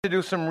To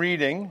do some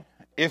reading.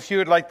 If you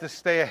would like to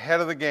stay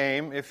ahead of the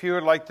game, if you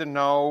would like to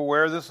know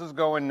where this is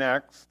going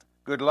next,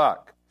 good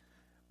luck.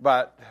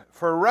 But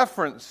for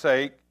reference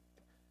sake,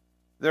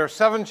 there are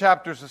 7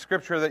 chapters of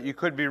Scripture that you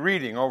could be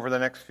reading over the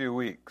next few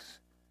weeks.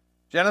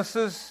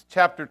 Genesis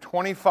chapter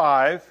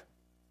 25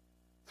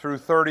 through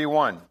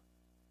 31.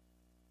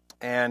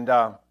 And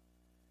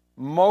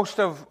most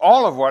of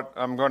all of what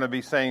I'm going to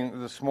be saying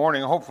this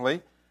morning,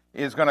 hopefully,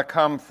 is going to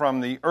come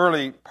from the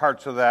early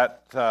parts of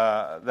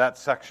that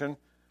section.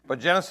 But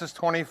Genesis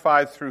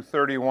 25 through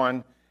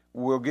 31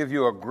 will give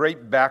you a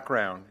great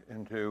background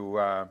into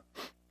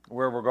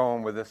where we're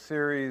going with this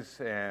series,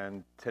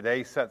 and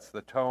today sets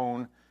the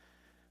tone.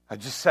 I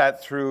just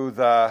sat through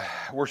the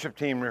worship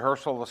team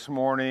rehearsal this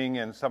morning,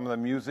 and some of the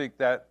music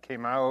that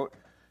came out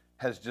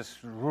is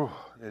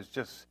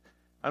just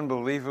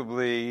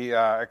unbelievably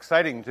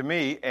exciting to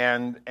me,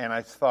 and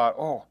I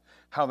thought,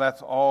 how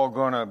that's all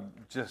going to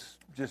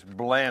just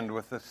blend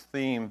with this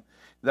theme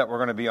that we're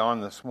going to be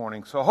on this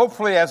morning. So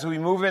hopefully as we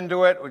move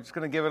into it, we're just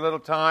going to give it a little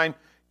time.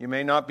 You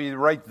may not be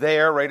right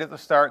there, right at the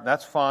start, and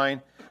that's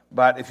fine.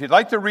 But if you'd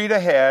like to read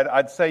ahead,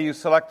 I'd say you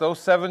select those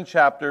 7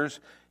 chapters.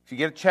 If you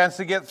get a chance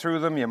to get through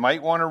them, you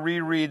might want to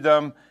reread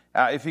them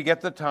if you get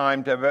the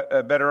time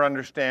to better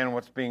understand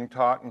what's being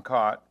taught and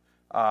caught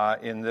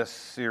in this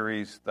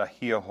series, The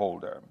Heel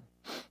Holder.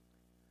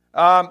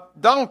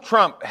 Donald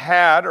Trump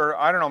had, or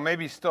I don't know,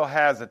 maybe still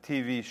has a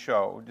TV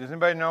show. Does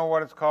anybody know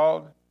what it's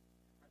called?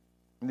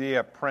 The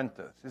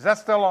Apprentice. Is that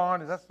still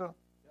on?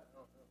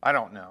 I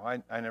don't know.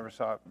 I never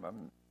saw it.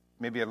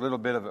 Maybe a little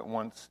bit of it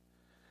once.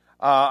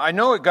 I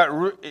know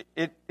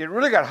it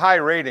really got high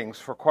ratings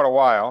for quite a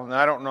while, and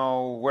I don't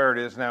know where it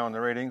is now in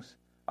the ratings,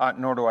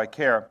 nor do I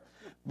care.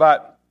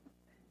 But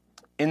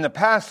in the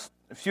past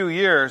few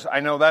years,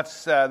 I know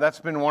that's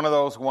been one of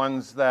those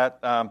ones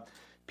that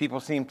people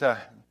seem to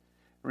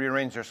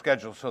rearrange their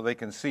schedule so they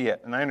can see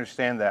it, and I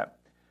understand that.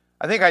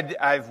 I think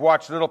I've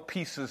watched little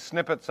pieces,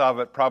 snippets of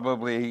it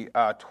probably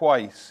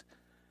twice.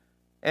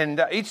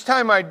 And each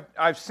time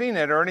I've seen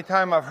it, or any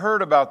time I've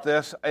heard about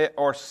this,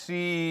 or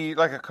see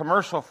like a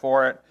commercial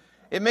for it,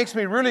 it makes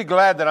me really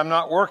glad that I'm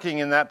not working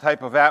in that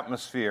type of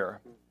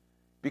atmosphere.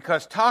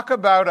 Because talk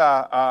about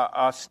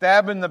a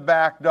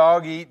stab-in-the-back,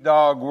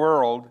 dog-eat-dog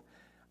world.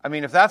 I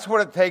mean, if that's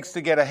what it takes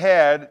to get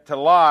ahead, to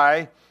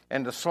lie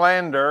and to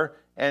slander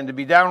and to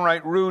be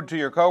downright rude to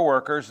your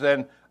coworkers,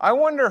 then I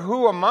wonder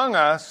who among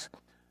us,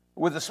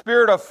 with the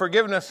spirit of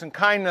forgiveness and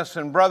kindness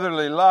and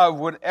brotherly love,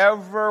 would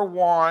ever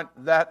want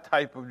that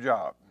type of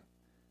job.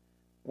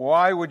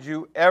 Why would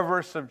you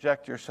ever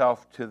subject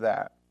yourself to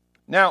that?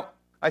 Now,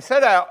 I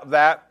set out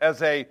that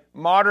as a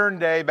modern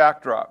day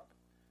backdrop,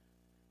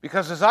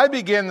 because as I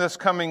begin this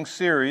coming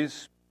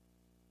series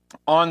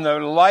on the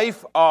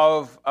life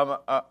of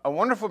a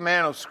wonderful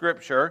man of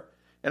Scripture,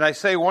 and I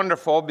say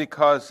wonderful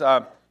because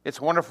it's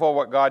wonderful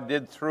what God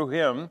did through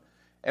him,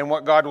 and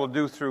what God will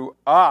do through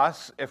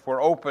us if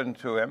we're open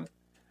to him.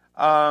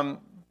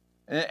 And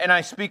I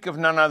speak of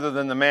none other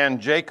than the man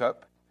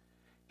Jacob.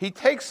 He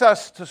takes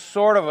us to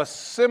sort of a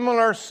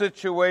similar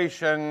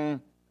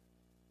situation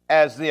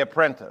as the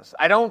Apprentice.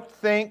 I don't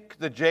think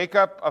the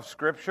Jacob of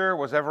Scripture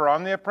was ever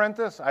on the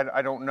Apprentice.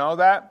 I don't know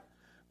that,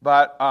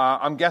 but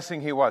I'm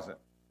guessing he wasn't.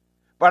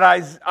 But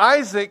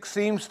Isaac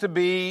seems to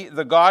be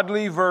the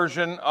godly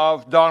version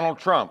of Donald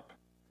Trump,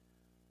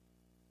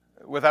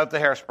 without the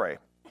hairspray.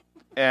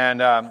 And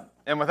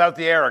without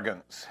the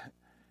arrogance.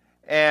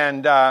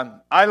 And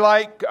I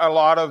like a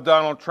lot of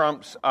Donald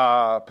Trump's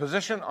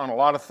position on a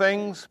lot of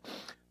things,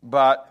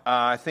 but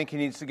I think he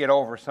needs to get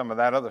over some of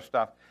that other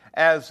stuff.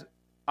 As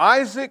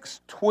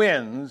Isaac's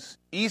twins,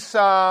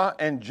 Esau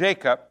and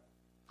Jacob,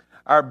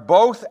 are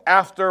both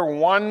after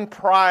one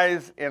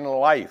prize in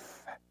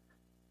life.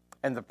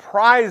 And the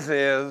prize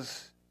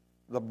is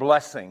the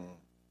blessing.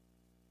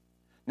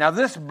 Now,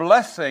 this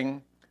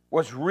blessing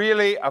was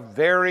really a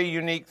very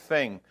unique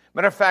thing.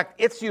 Matter of fact,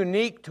 it's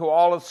unique to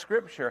all of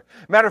Scripture.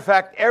 Matter of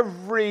fact,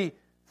 every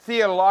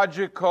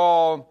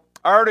theological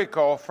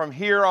article from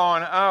here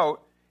on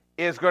out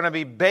is going to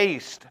be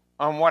based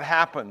on what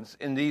happens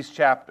in these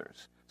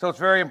chapters. So it's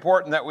very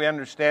important that we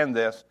understand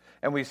this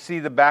and we see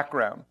the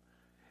background.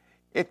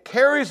 It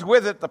carries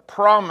with it the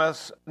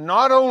promise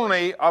not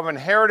only of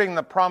inheriting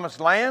the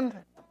promised land,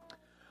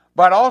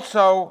 but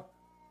also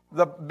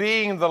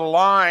being the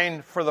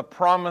line for the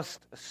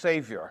promised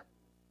Savior.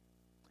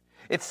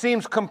 It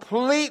seems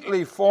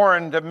completely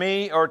foreign to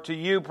me, or to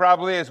you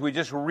probably, as we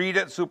just read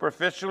it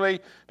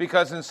superficially,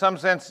 because in some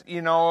sense, a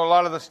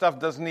lot of the stuff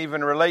doesn't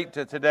even relate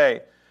to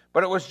today.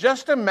 But it was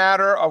just a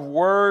matter of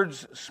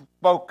words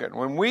spoken.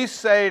 When we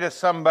say to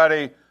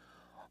somebody,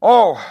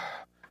 "Oh,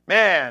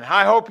 man,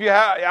 I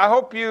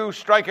hope you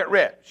strike it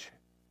rich,"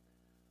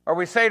 or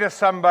we say to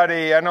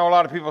somebody, I know a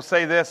lot of people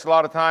say this, a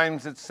lot of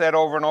times it's said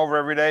over and over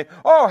every day,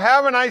 "Oh,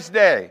 have a nice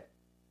day."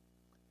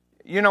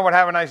 You know what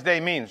have a nice day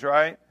means,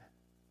 right?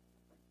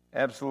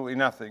 Absolutely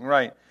nothing,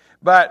 right?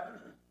 But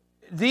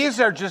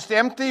these are just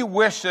empty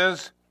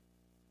wishes,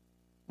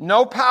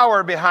 no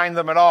power behind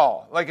them at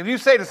all. Like if you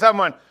say to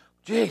someone,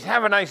 "Geez,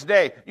 have a nice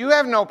day," you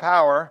have no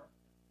power.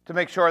 to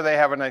make sure they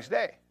have a nice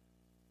day.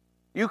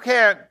 You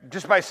can't,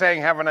 just by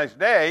saying have a nice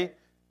day,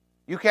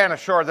 you can't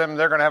assure them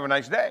they're going to have a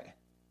nice day.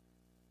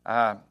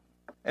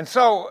 And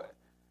so,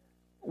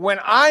 when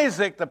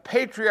Isaac, the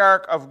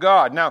patriarch of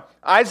God, now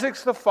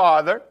Isaac's the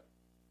father,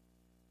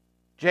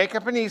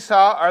 Jacob and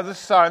Esau are the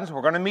sons.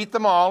 We're going to meet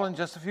them all in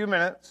just a few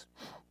minutes.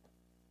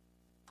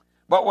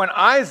 But when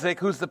Isaac,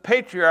 who's the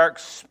patriarch,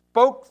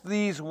 spoke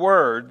these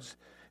words,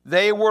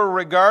 they were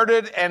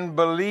regarded and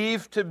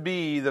believed to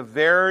be the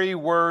very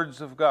words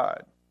of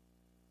God.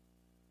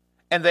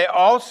 And they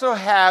also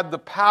had the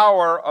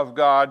power of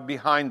God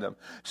behind them.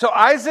 So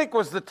Isaac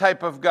was the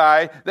type of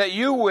guy that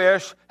you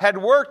wish had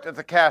worked at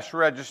the cash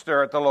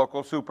register at the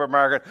local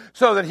supermarket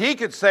so that he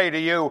could say to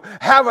you,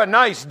 have a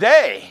nice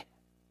day.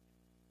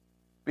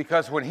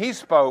 Because when he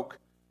spoke,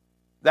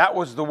 that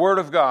was the word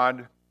of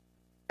God,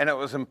 and it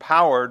was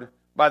empowered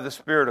by the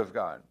Spirit of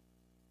God.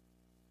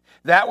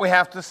 That we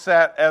have to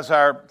set as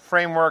our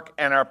framework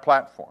and our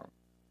platform.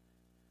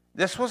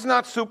 This was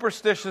not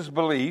superstitious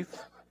belief.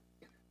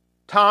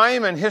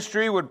 Time and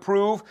history would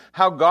prove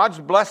how God's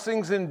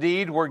blessings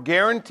indeed were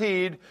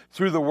guaranteed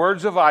through the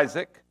words of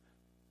Isaac.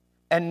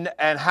 And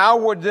how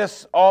would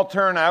this all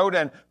turn out?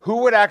 And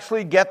who would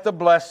actually get the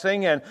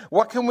blessing? And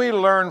what can we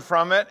learn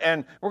from it?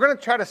 And we're going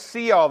to try to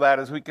see all that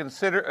as we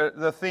consider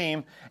the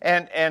theme.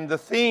 And the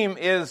theme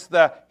is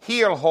the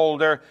heel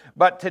holder.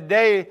 But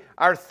today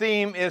our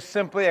theme is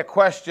simply a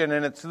question,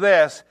 and it's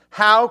this: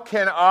 how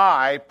can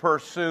I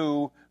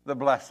pursue the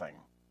blessing?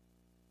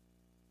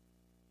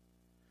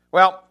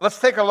 Well, let's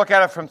take a look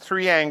at it from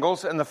three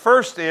angles. And the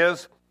first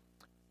is,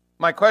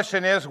 my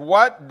question is,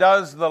 what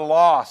does the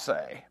law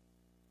say?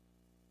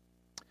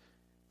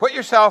 Put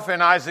yourself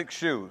in Isaac's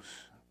shoes,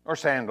 or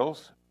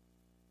sandals.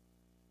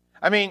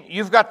 I mean,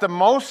 you've got the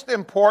most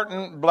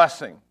important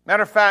blessing.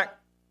 Matter of fact,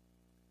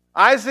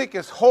 Isaac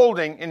is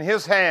holding in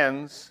his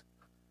hands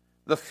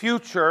the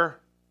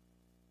future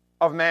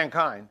of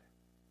mankind.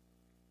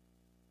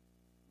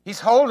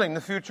 He's holding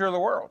the future of the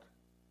world.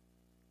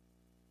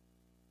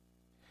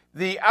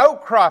 The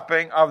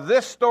outcropping of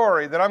this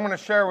story that I'm going to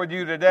share with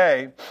you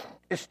today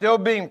is still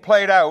being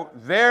played out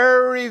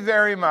very,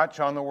 very much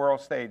on the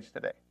world stage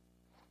today.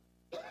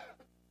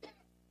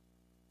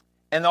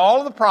 And all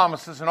of the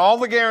promises and all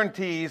the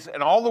guarantees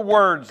and all the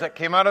words that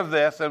came out of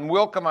this and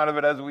will come out of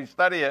it as we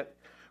study it,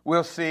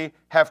 we'll see,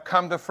 have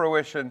come to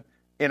fruition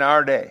in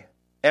our day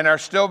and are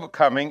still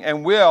coming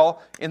and will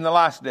in the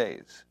last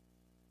days.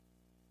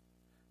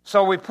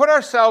 So we put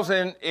ourselves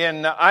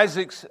in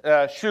Isaac's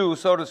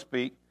shoes, so to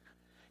speak.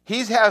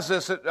 He has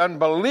this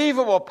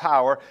unbelievable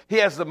power. He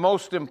has the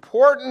most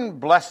important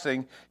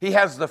blessing. He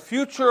has the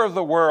future of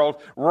the world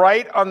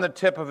right on the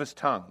tip of his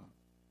tongue.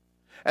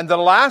 And the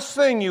last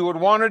thing you would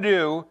want to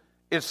do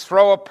is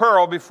throw a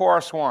pearl before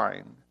a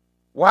swine.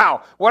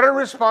 Wow, what a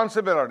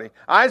responsibility.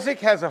 Isaac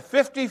has a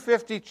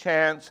 50-50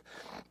 chance.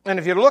 And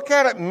if you look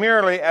at it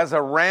merely as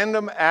a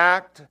random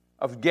act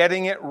of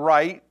getting it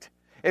right,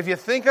 if you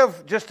think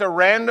of just a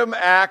random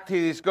act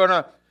he's going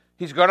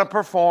to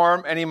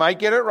perform, and he might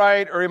get it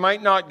right or he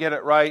might not get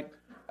it right,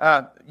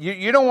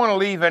 you don't want to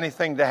leave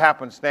anything to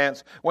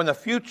happenstance when the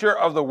future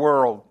of the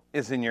world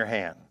is in your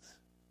hands.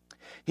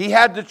 He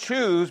had to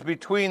choose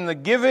between the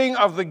giving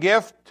of the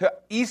gift to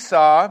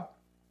Esau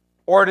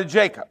or to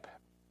Jacob.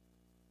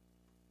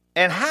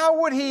 And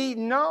how would he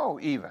know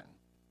even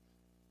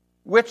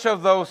which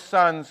of those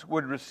sons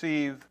would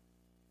receive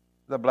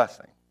the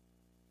blessing?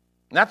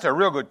 And that's a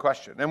real good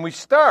question. And we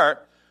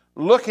start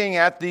looking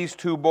at these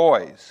two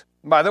boys.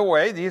 By the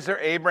way, these are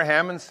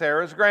Abraham and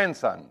Sarah's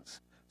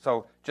grandsons.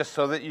 So just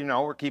so that you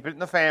know, we're keeping it in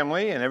the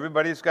family and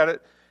everybody's got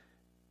it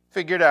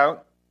figured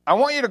out. I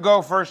want you to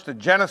go first to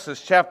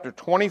Genesis chapter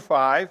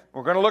 25.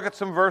 We're going to look at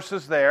some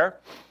verses there,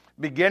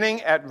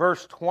 beginning at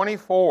verse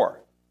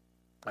 24.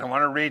 I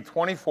want to read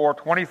 24,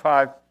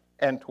 25,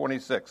 and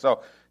 26.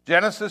 So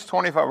Genesis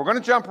 25. We're going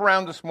to jump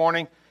around this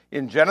morning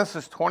in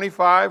Genesis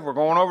 25. We're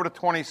going over to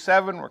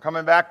 27. We're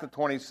coming back to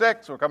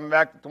 26. We're coming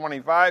back to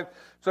 25.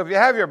 So if you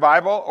have your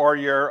Bible or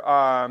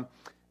your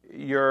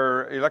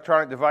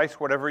electronic device,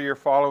 whatever you're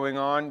following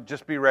on,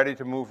 just be ready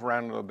to move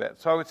around a little bit.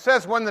 So it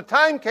says, when the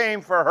time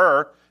came for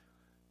her,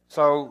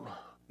 so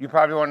you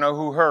probably want to know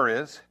who her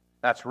is.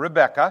 That's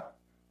Rebekah,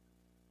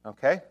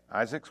 okay,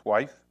 Isaac's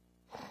wife.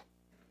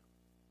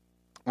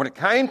 When it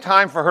came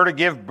time for her to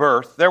give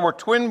birth, there were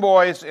twin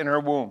boys in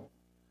her womb.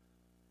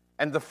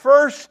 And the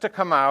first to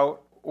come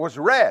out was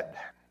red.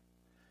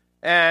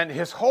 And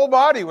his whole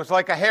body was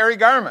like a hairy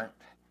garment.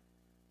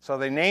 So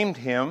they named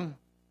him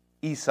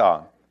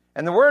Esau.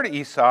 And the word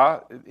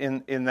Esau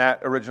in that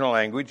original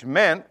language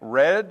meant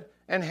red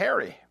and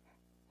hairy.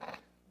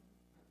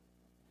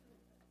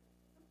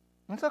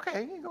 It's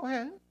okay, go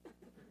ahead.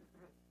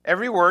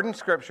 Every word in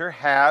Scripture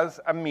has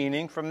a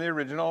meaning from the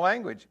original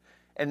language.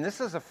 And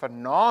this is a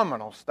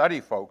phenomenal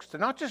study, folks, to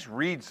not just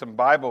read some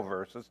Bible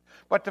verses,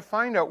 but to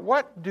find out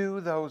what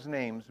do those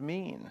names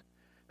mean.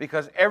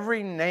 Because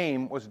every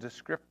name was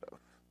descriptive.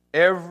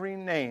 Every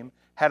name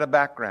had a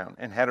background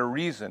and had a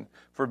reason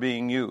for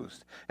being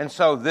used. And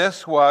so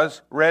this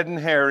was red and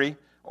hairy,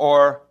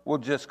 or we'll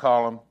just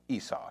call him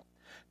Esau.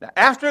 Now,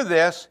 after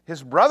this,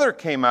 his brother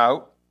came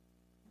out.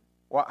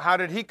 Well, how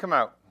did he come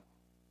out?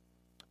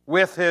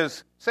 With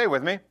his, say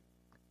with me,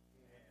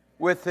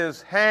 with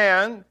his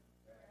hand.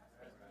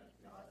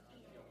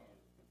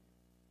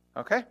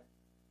 Okay?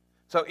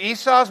 So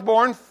Esau's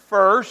born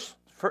first,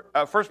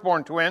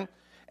 firstborn twin,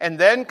 and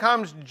then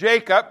comes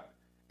Jacob,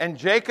 and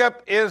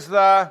Jacob is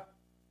the,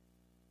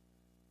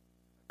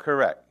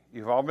 correct,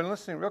 you've all been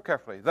listening real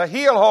carefully, the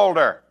heel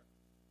holder.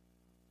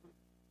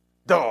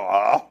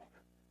 Duh.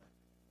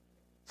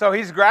 So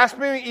he's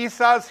grasping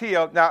Esau's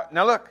heel.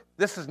 Now look,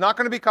 this is not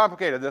going to be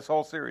complicated, this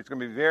whole series. It's going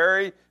to be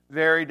very,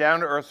 very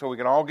down to earth so we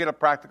can all get a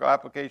practical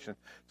application.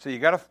 So you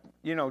got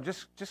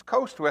to, just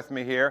coast with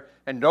me here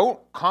and don't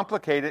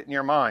complicate it in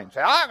your mind.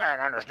 Say, I can't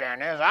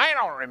understand this. I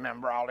don't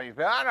remember all these.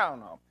 I don't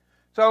know.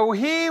 So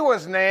he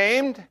was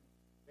named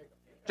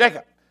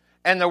Jacob.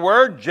 And the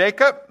word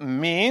Jacob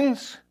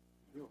means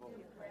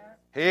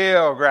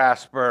heel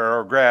grasper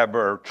or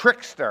grabber,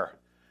 trickster,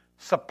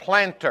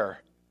 supplanter.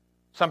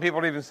 Some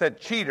people even said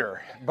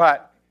cheater,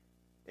 but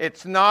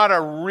it's not a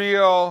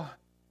real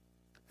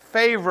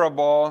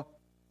favorable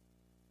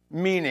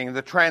meaning,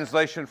 the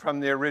translation from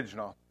the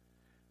original.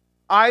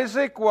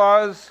 Isaac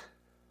was,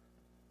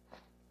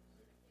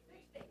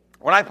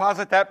 when I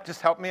posit that,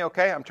 just help me,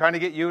 okay? I'm trying to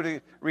get you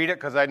to read it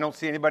because I don't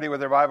see anybody with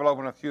their Bible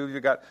open. A few of you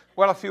got,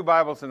 a few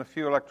Bibles and a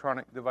few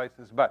electronic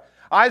devices. But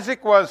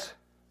Isaac was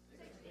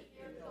 60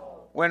 years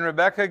old when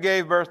Rebekah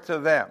gave birth to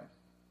them.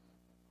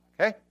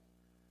 Okay?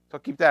 So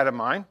keep that in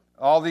mind.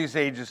 All these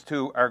ages,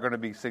 too, are going to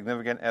be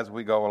significant as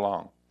we go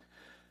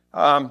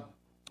along.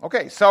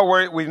 Okay,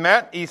 so we've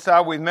met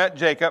Esau, we've met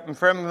Jacob, and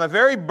from the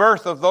very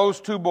birth of those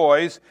two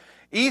boys,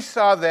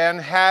 Esau then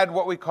had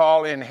what we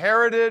call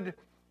inherited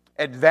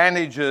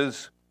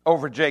advantages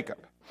over Jacob.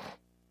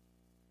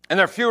 And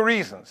there are a few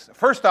reasons.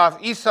 First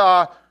off,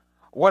 Esau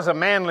was a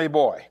manly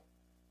boy.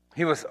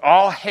 He was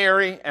all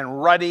hairy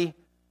and ruddy.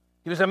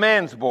 He was a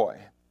man's boy.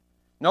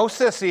 No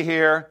sissy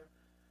here.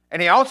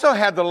 And he also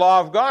had the law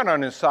of God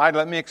on his side.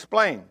 Let me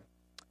explain.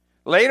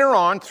 Later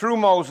on, through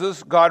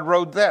Moses, God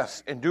wrote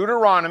this. In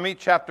Deuteronomy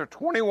chapter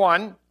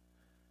 21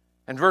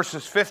 and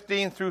verses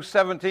 15 through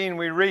 17,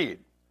 we read,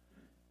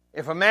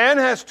 if a man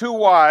has two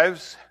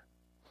wives,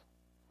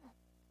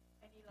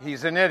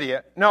 he's an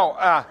idiot.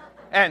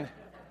 And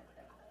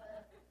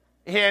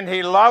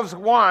he loves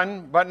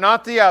one, but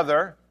not the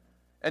other.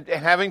 And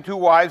having two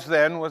wives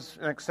then was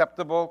an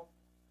acceptable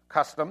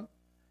custom.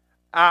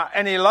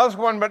 And he loves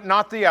one, but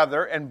not the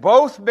other. And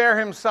both bear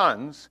him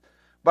sons.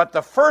 But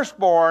the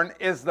firstborn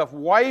is the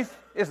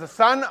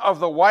son of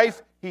the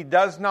wife he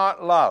does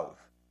not love.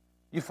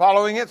 You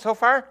following it so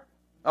far?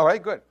 All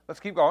right, good.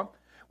 Let's keep going.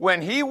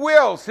 When he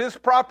wills his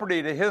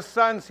property to his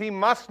sons, he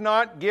must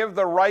not give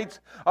the rights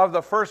of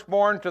the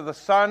firstborn to the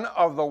son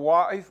of the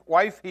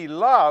wife he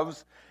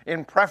loves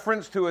in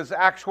preference to his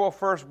actual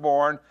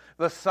firstborn,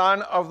 the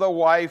son of the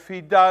wife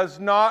he does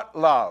not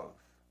love.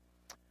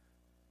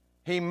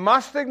 He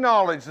must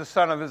acknowledge the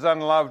son of his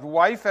unloved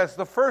wife as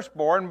the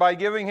firstborn by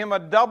giving him a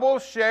double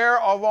share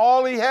of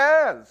all he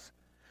has.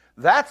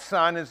 That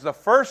son is the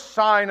first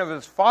sign of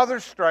his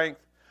father's strength.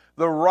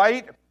 The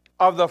right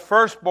of the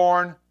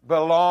firstborn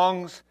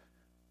belongs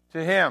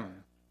to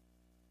him.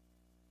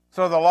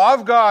 So the law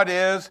of God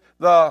is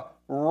the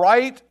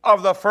right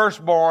of the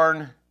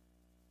firstborn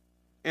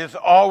is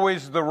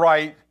always the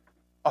right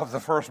of the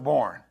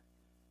firstborn.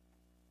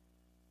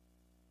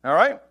 All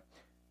right?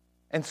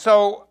 And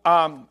so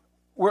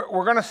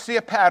we're going to see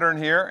a pattern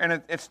here,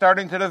 and it's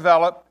starting to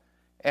develop,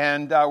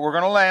 and we're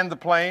going to land the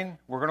plane.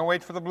 We're going to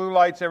wait for the blue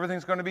lights.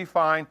 Everything's going to be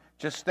fine.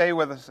 Just stay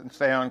with us and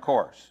stay on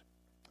course.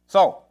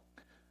 So,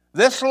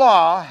 this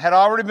law had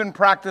already been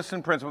practiced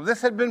in principle.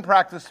 This had been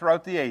practiced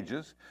throughout the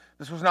ages.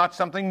 This was not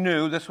something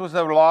new. This was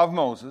the law of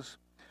Moses.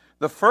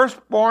 The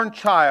firstborn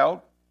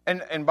child,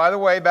 and by the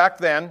way, back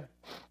then,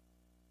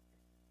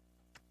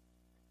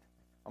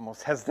 I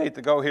almost hesitate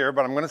to go here,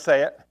 but I'm going to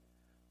say it.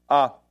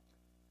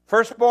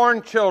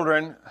 Firstborn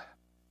children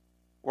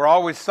were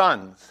always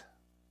sons.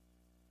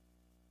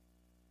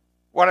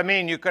 What I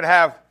mean, you could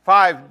have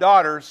 5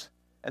 daughters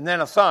and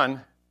then a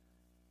son.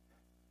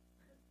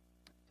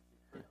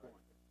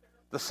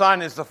 The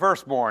son is the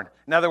firstborn.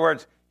 In other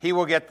words, he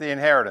will get the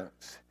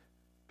inheritance.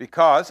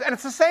 Because, and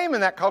it's the same in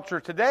that culture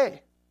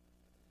today.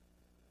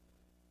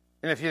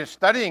 And if you're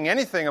studying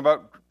anything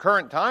about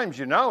current times,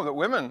 you know that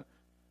women,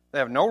 they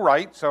have no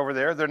rights over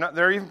there.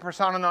 They're even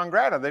persona non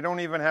grata. They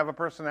don't even have a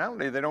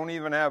personality.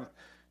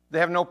 They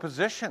have no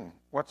position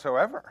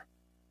whatsoever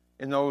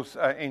in those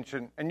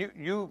ancient, and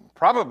you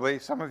probably,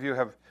 some of you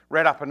have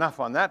read up enough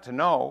on that to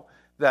know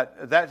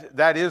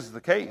that is the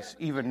case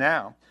even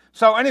now.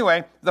 So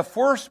anyway, the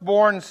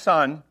firstborn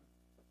son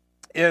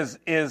is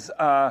this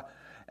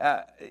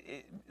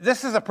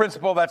is a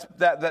principle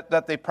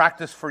that they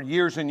practiced for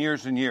years and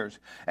years and years.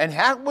 And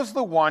that was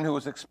the one who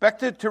was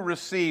expected to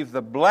receive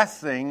the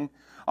blessing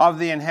of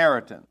the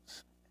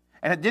inheritance.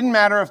 And it didn't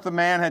matter if the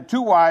man had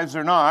 2 wives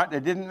or not.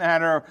 It didn't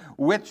matter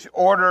which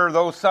order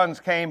those sons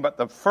came, but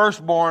the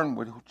firstborn,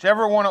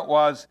 whichever one it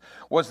was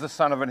the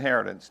son of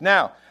inheritance.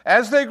 Now,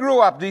 as they grew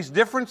up, these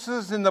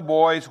differences in the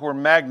boys were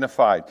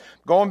magnified.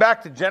 Going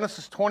back to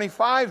Genesis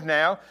 25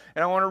 now,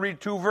 and I want to read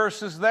 2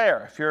 verses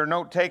there. If you're a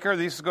note taker,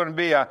 this is going to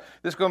be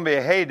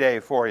a heyday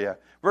for you.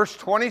 Verse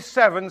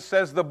 27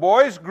 says, "The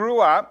boys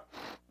grew up,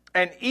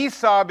 and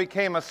Esau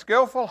became a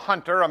skillful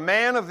hunter, a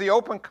man of the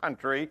open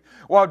country,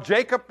 while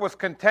Jacob was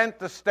content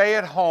to stay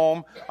at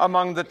home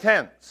among the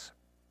tents.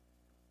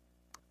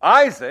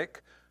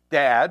 Isaac,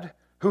 Dad,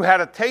 who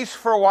had a taste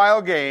for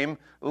wild game,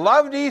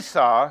 loved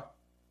Esau,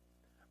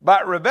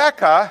 but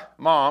Rebekah,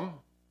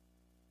 Mom,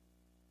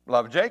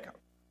 loved Jacob."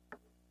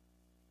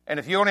 And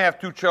if you only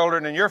have 2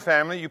 children in your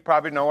family, you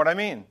probably know what I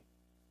mean.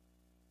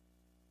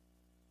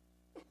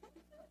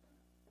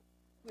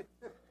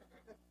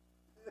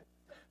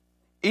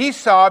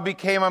 Esau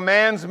became a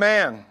man's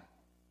man.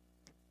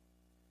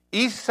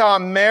 Esau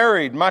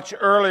married much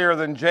earlier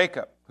than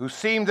Jacob, who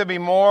seemed to be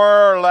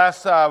more or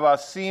less of a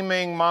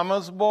seeming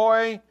mama's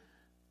boy.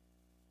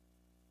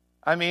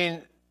 I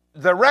mean,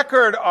 the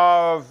record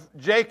of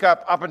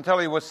Jacob up until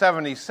he was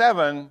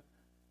 77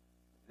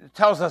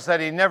 tells us that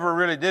he never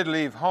really did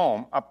leave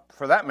home, up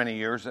for that many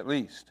years at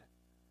least.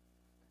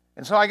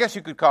 And so I guess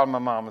you could call him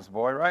a mama's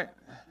boy, right?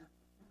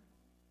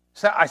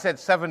 I said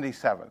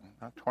 77,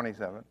 not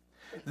 27.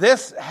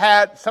 This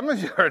had, some of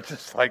you are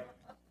just like,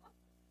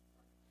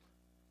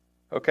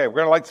 okay, we're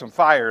going to light some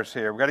fires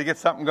here. We've got to get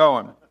something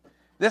going.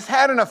 This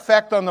had an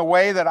effect on the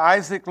way that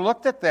Isaac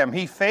looked at them.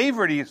 He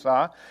favored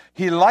Esau.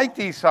 He liked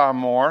Esau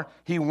more.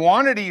 He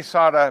wanted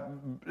Esau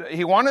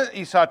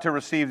to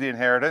receive the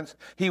inheritance.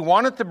 He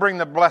wanted to bring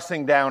the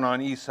blessing down on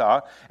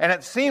Esau. And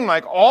it seemed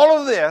like all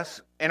of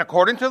this, and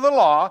according to the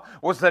law,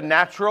 was the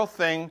natural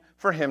thing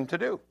for him to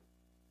do.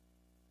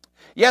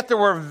 Yet there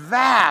were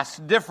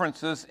vast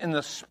differences in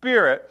the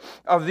spirit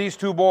of these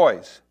 2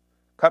 boys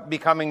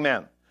becoming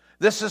men.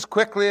 This is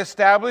quickly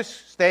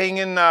established, staying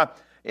in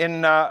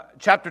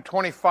chapter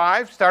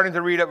 25, starting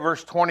to read at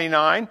verse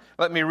 29.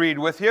 Let me read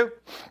with you.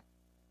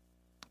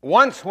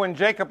 "Once when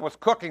Jacob was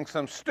cooking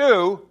some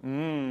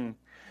stew,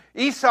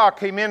 Esau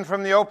came in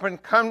from the open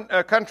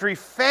country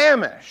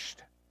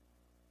famished.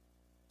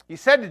 He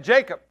said to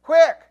Jacob,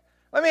 'Quick,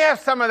 let me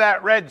have some of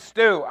that red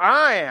stew.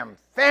 I am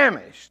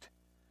famished.'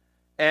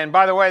 And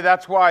by the way,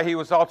 that's why he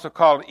was also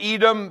called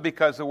Edom,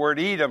 because the word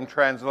Edom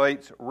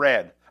translates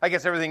red. I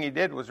guess everything he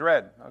did was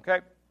red,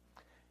 okay?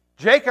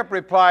 Jacob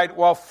replied,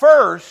 'Well,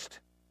 first,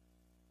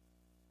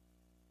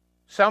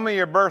 sell me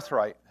your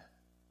birthright.'"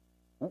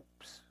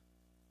 Oops.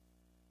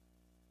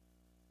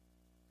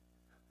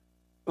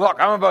 "Look,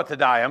 I'm about to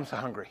die. I'm so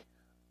hungry.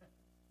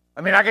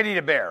 I mean, I could eat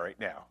a bear right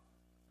now.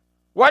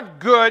 What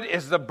good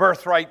is the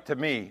birthright to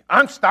me?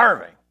 I'm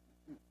starving."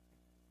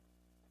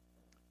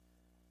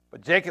 But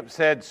Jacob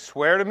said,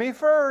 "Swear to me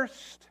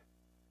first."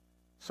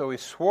 So he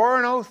swore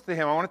an oath to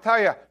him. I want to tell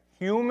you,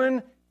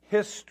 human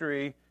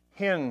history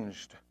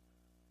hinged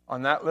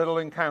on that little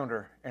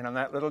encounter and on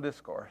that little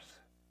discourse.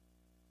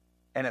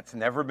 And it's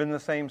never been the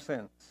same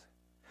since.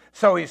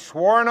 So he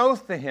swore an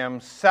oath to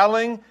him,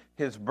 selling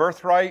his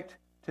birthright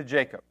to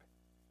Jacob.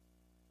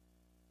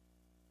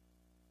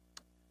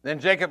 Then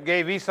Jacob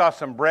gave Esau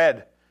some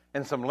bread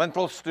and some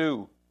lentil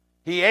stew.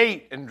 He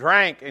ate and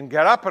drank and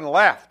got up and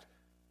left.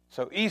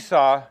 So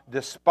Esau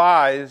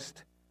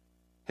despised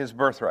his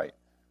birthright.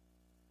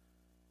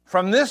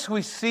 From this,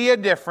 we see a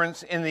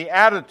difference in the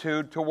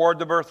attitude toward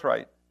the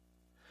birthright.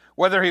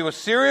 Whether he was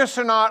serious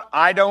or not,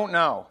 I don't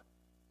know.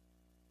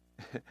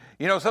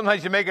 You know,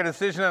 sometimes you make a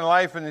decision in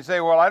life and you say,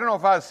 "Well, I don't know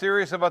if I was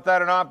serious about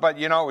that or not," but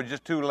you know, it was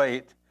just too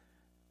late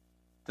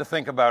to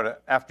think about it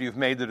after you've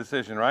made the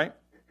decision, right?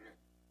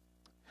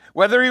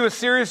 Whether he was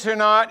serious or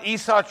not,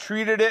 Esau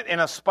treated it in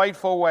a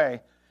spiteful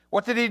way.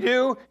 What did he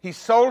do? He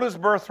sold his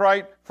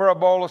birthright for a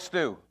bowl of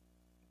stew.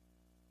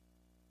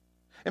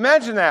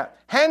 Imagine that.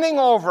 Handing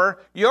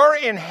over your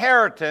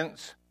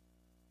inheritance.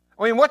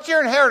 I mean, what's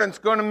your inheritance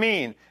going to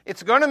mean?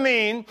 It's going to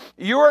mean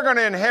you are going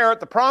to inherit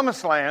the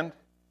promised land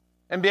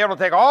and be able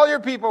to take all your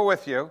people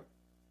with you,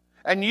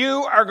 and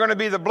you are going to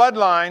be the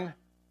bloodline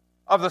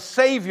of the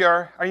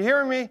Savior, are you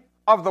hearing me?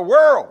 Of the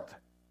world.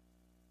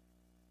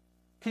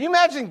 Can you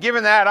imagine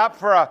giving that up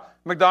for a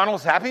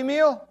McDonald's Happy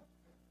Meal?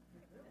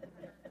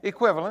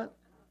 Equivalent.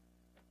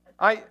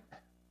 I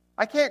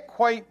can't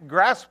quite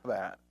grasp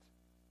that.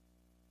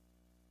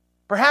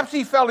 Perhaps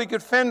he felt he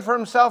could fend for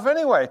himself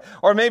anyway.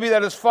 Or maybe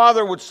that his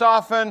father would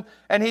soften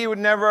and he would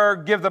never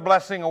give the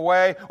blessing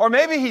away. Or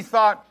maybe he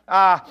thought,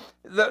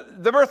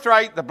 the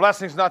birthright, the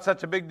blessing's not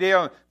such a big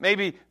deal.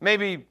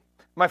 Maybe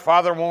my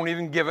father won't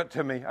even give it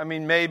to me. I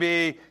mean,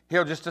 maybe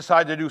he'll just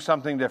decide to do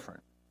something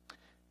different.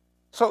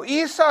 So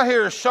Esau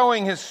here is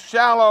showing his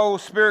shallow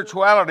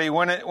spirituality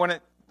when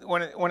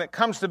it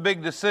comes to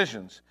big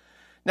decisions.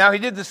 Now, he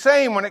did the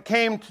same when it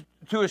came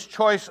to his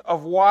choice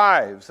of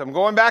wives. I'm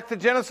going back to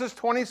Genesis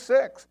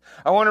 26.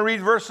 I want to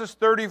read verses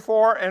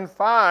 34 and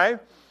 5,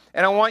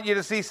 and I want you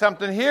to see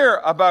something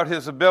here about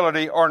his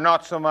ability, or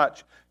not so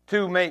much,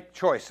 to make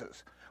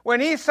choices.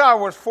 When Esau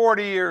was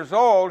 40 years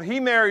old, he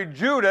married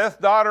Judith,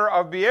 daughter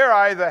of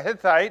Beeri the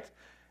Hittite.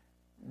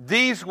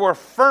 These were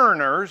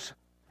foreigners.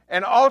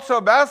 And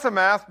also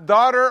Basemath,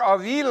 daughter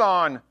of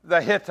Elon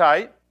the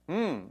Hittite.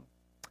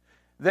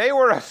 They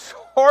were a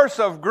source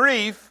of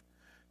grief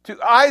to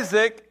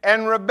Isaac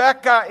and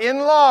Rebekah.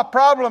 In-law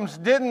problems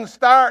didn't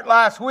start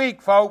last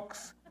week,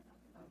 folks.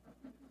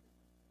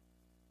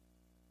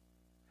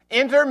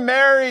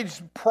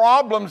 Intermarriage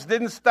problems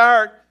didn't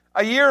start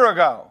a year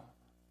ago.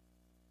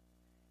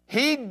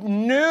 He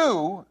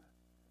knew,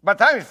 by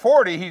the time he's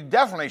 40, he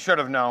definitely should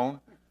have known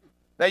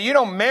that you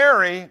don't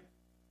marry,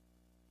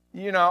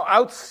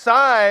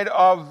 outside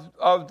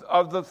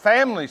of the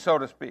family, so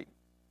to speak,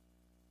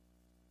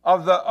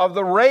 of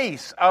the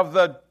race,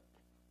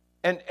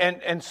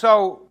 and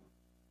so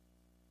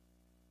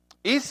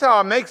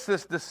Esau makes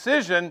this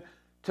decision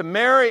to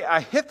marry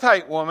a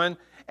Hittite woman,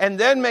 and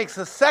then makes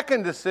a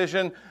second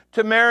decision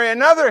to marry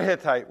another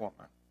Hittite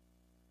woman.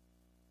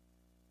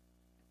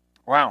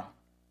 Wow.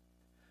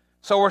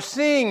 So we're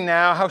seeing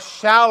now how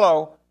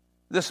shallow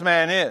this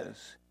man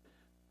is.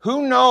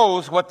 Who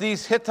knows what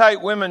these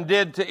Hittite women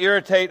did to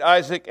irritate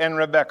Isaac and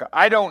Rebekah?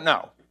 I don't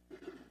know.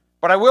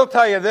 But I will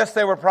tell you this,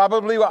 they were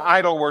probably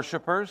idol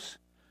worshipers.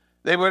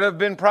 They would have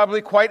been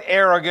probably quite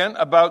arrogant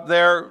about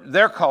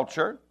their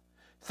culture,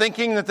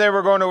 thinking that they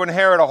were going to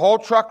inherit a whole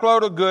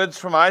truckload of goods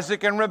from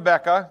Isaac and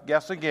Rebekah,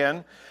 guess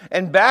again.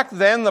 And back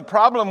then, the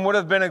problem would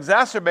have been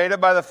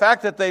exacerbated by the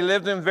fact that they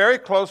lived in very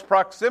close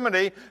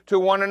proximity to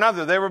one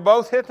another. They were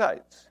both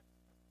Hittites.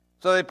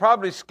 So they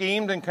probably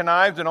schemed and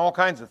connived and all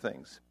kinds of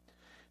things.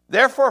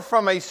 Therefore,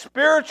 from a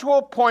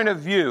spiritual point of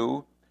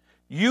view,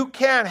 you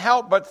can't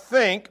help but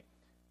think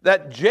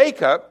that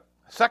Jacob,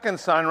 second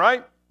son,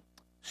 right,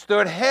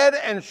 stood head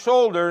and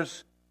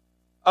shoulders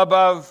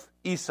above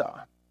Esau.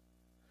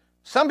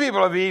 Some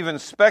people have even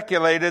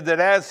speculated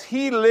that as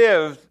he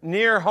lived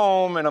near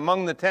home and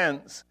among the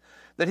tents,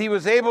 that he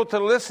was able to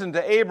listen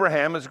to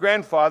Abraham, his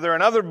grandfather,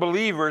 and other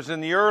believers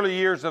in the early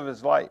years of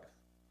his life.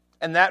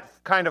 And that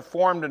kind of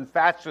formed and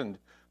fashioned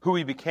who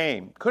he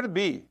became. Could it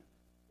be?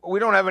 We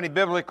don't have any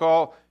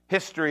biblical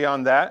history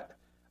on that.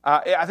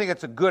 I think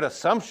it's a good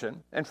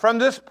assumption. And from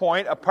this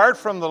point, apart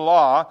from the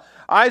law,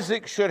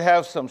 Isaac should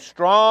have some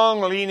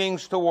strong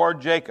leanings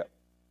toward Jacob.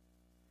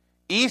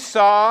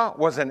 Esau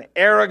was an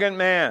arrogant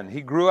man.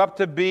 He grew up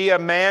to be a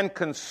man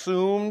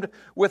consumed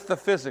with the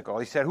physical.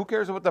 He said, who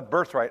cares about the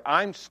birthright?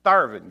 I'm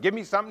starving. Give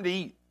me something to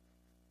eat.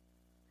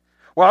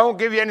 Well, I won't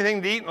give you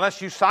anything to eat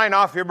unless you sign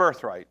off your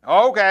birthright.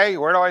 Okay,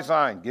 where do I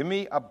sign? Give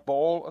me a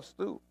bowl of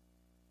stew.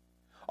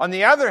 On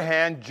the other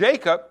hand,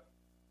 Jacob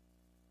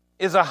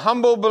is a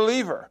humble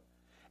believer.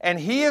 And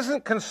he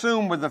isn't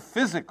consumed with the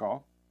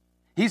physical.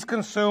 He's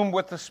consumed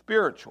with the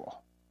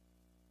spiritual.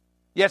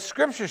 Yet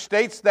Scripture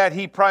states that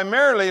he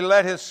primarily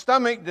let his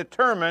stomach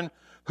determine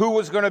who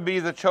was going to be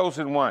the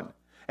chosen one.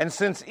 And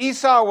since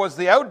Esau was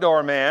the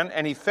outdoor man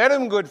and he fed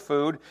him good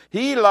food,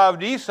 he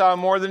loved Esau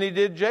more than he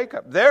did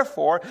Jacob.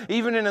 Therefore,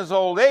 even in his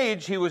old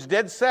age, he was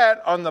dead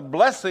set on the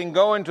blessing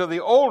going to the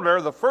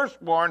older, the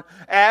firstborn,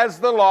 as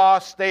the law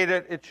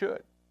stated it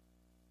should.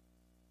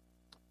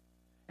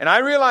 And I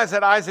realize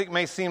that Isaac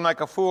may seem like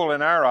a fool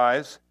in our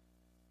eyes,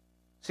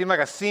 seem like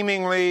a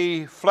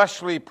seemingly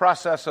fleshly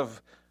process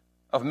of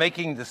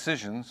making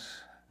decisions.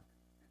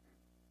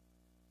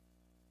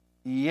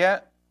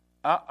 Yet,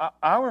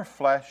 our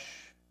flesh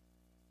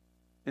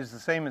is the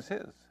same as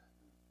his.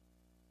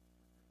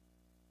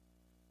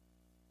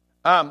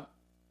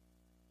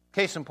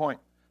 Case in point,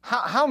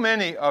 how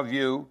many of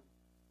you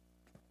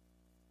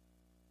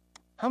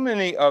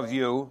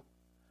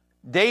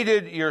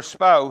dated your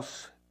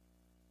spouse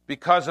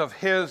because of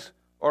his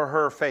or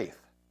her faith?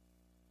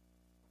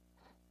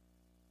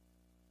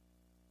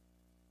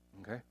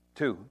 Okay,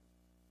 2.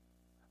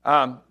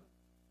 Or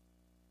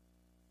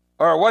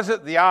was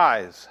it the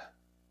eyes?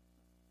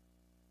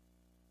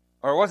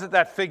 Or was it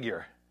that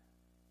figure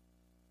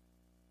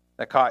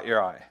that caught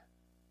your eye?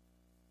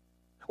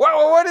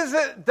 What is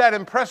it that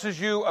impresses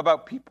you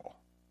about people?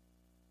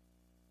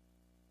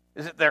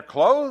 Is it their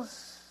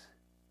clothes?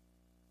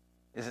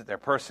 Is it their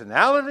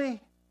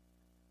personality?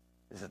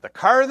 Is it the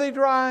car they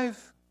drive?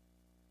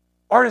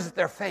 Or is it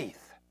their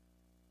faith?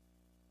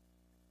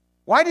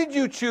 Why did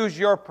you choose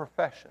your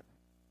profession?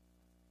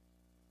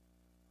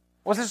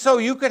 Was it so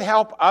you could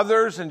help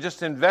others and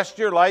just invest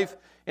your life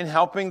in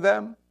helping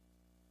them?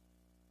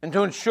 And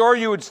to ensure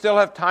you would still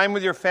have time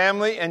with your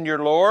family and your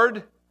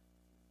Lord?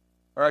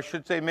 Or I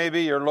should say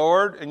maybe your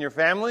Lord and your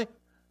family?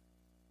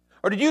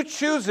 Or did you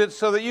choose it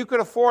so that you could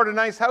afford a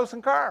nice house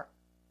and car?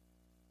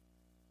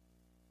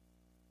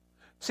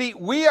 See,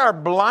 we are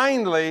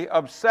blindly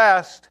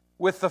obsessed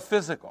with the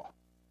physical.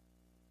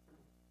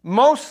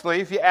 Mostly,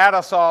 if you add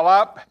us all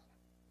up,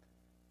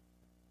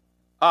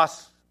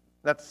 us,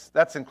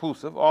 that's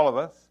inclusive, all of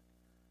us,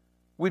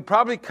 we'd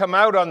probably come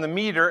out on the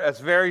meter as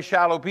very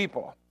shallow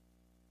people.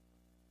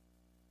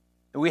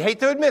 We hate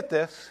to admit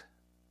this,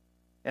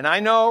 and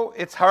I know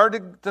it's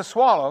hard to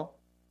swallow,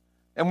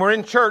 and we're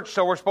in church,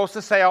 so we're supposed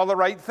to say all the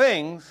right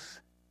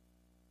things.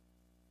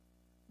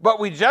 But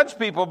we judge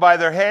people by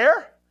their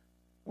hair.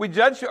 We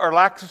judge, or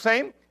lack of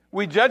same.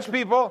 We judge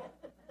people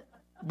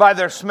by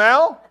their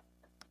smell.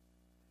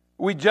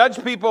 We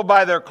judge people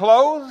by their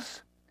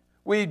clothes.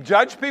 We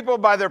judge people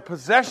by their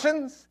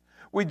possessions.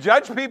 We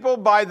judge people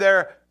by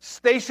their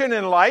station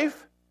in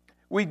life.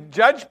 We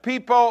judge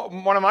people,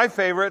 one of my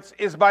favorites,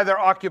 is by their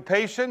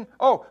occupation.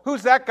 Oh,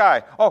 who's that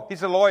guy? Oh,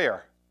 he's a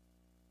lawyer.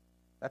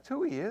 That's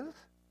who he is.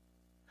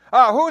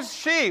 Who's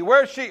she?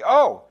 Where's she?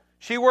 Oh,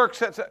 she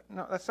works at...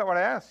 No, that's not what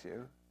I asked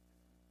you.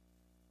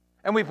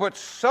 And we put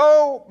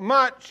so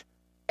much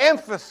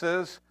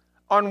emphasis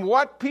on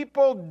what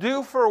people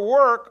do for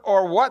work,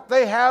 or what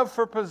they have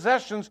for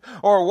possessions,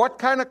 or what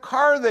kind of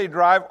car they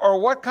drive, or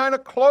what kind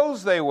of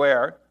clothes they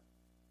wear.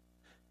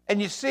 And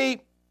you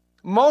see,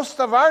 most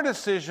of our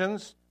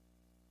decisions,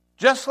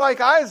 just like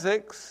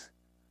Isaac's,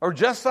 or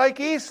just like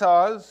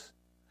Esau's,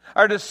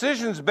 are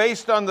decisions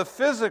based on the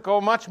physical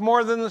much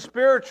more than the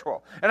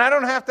spiritual. And I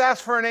don't have to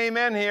ask for an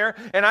amen here,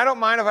 and I don't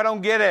mind if I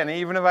don't get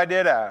any, even if I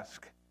did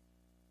ask.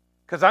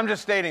 Because I'm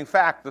just stating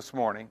fact this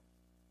morning.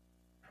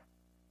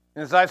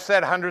 And as I've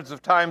said hundreds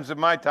of times in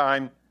my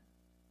time,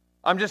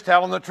 I'm just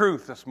telling the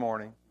truth this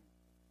morning.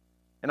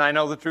 And I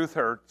know the truth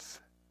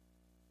hurts.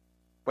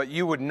 But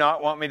you would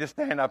not want me to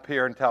stand up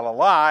here and tell a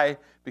lie,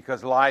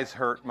 because lies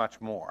hurt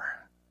much more.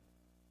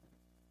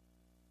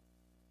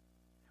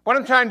 What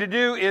I'm trying to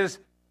do is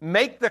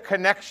make the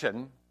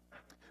connection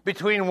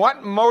between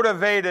what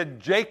motivated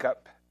Jacob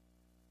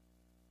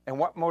and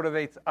what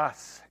motivates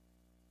us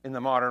in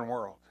the modern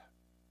world.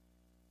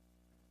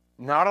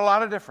 Not a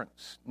lot of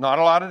difference. Not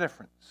a lot of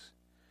difference.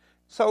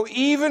 So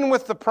even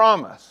with the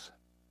promise,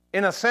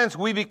 in a sense,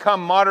 we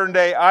become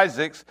modern-day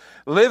Isaacs,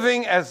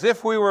 living as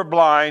if we were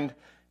blind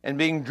and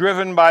being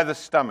driven by the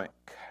stomach.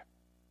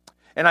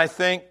 And I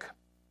think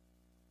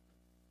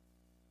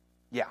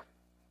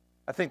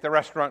the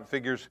restaurant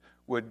figures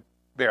would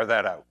bear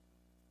that out.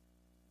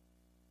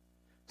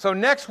 So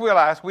next we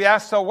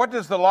ask, so what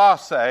does the law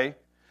say?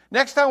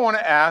 Next I want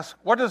to ask,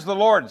 what does the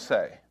Lord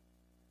say?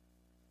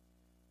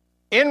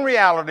 In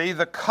reality,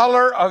 the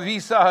color of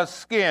Esau's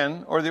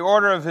skin, or the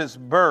order of his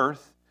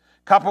birth,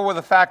 coupled with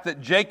the fact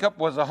that Jacob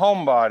was a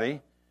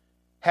homebody,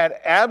 had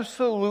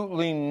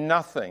absolutely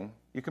nothing,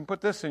 you can put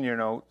this in your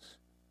notes,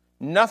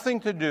 nothing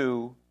to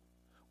do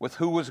with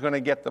who was going to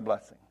get the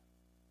blessing.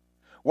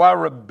 While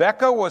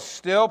Rebekah was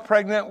still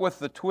pregnant with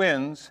the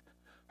twins,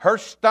 her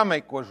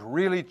stomach was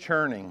really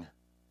churning.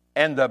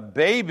 And the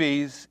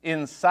babies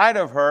inside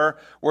of her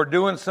were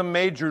doing some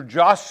major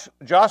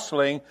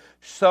jostling.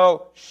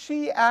 So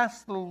she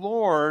asked the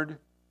Lord,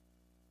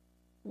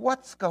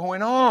 what's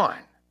going on?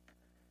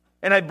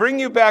 And I bring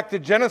you back to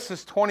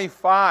Genesis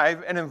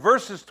 25, and in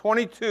verses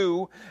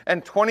 22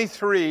 and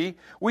 23,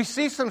 we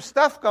see some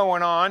stuff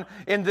going on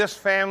in this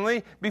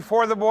family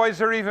before the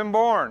boys are even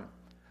born.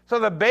 So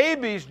the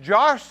babies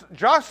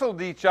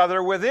jostled each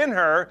other within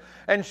her,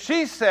 and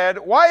she said,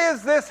 why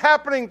is this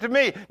happening to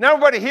me?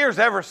 Nobody here's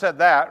ever said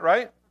that,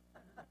 right?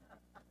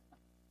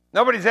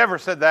 Nobody's ever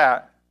said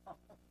that.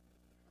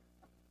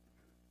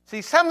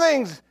 See, some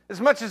things, as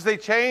much as they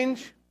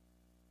change,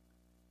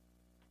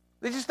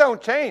 they just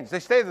don't change. They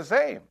stay the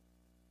same.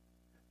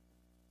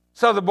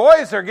 So the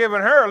boys are giving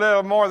her a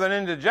little more than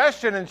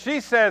indigestion, and she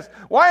says,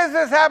 why is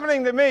this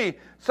happening to me?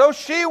 So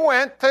she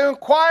went to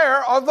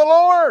inquire of the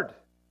Lord.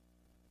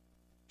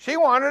 She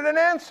wanted an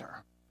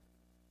answer.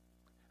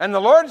 And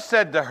the Lord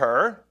said to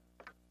her,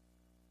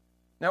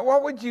 now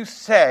what would you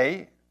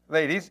say,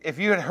 ladies, if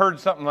you had heard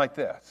something like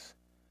this?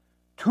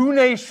 2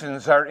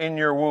 nations are in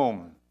your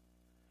womb,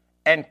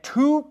 and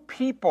 2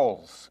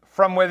 peoples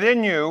from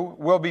within you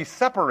will be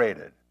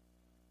separated.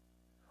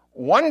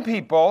 One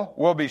people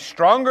will be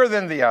stronger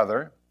than the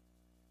other,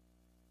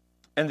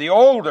 and the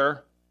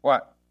older,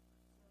 what?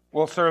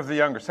 Will serve the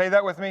younger. Say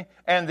that with me.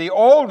 And the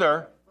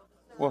older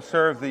will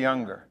serve the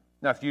younger.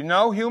 Now, if you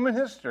know human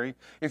history,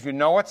 if you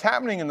know what's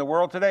happening in the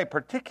world today,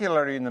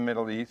 particularly in the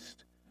Middle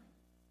East,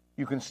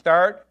 you can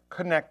start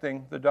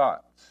connecting the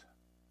dots.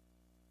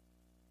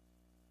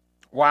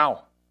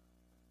 Wow.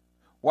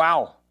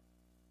 Wow.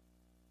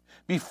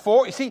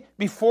 Before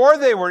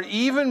they were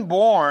even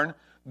born,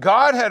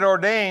 God had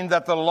ordained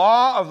that the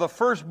law of the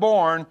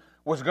firstborn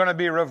was going to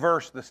be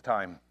reversed this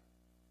time.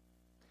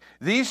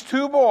 These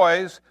 2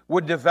 boys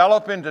would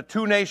develop into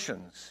 2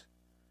 nations.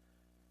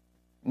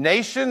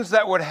 Nations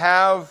that would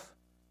have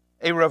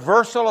a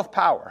reversal of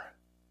power.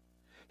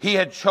 He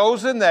had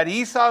chosen that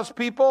Esau's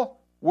people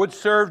would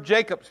serve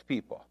Jacob's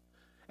people.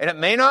 And it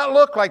may not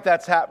look like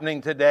that's happening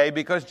today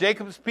because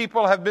Jacob's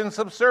people have been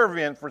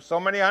subservient for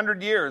so many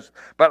hundred years.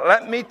 But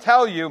let me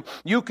tell you,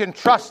 you can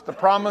trust the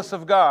promise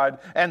of God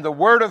and the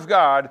word of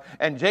God,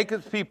 and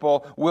Jacob's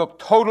people will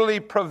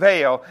totally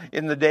prevail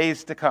in the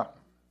days to come.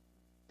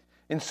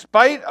 In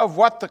spite of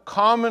what the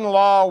common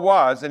law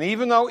was, and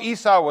even though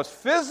Esau was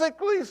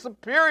physically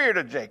superior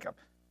to Jacob,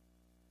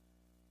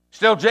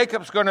 still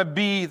Jacob's going to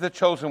be the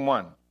chosen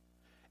one.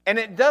 And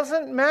it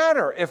doesn't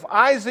matter if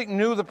Isaac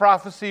knew the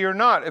prophecy or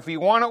not, if he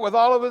wanted with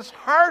all of his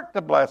heart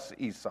to bless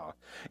Esau.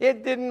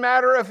 It didn't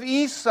matter if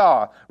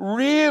Esau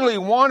really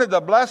wanted the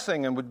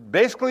blessing and would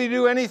basically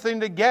do anything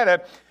to get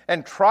it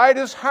and tried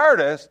his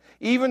hardest,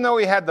 even though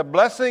he had the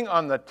blessing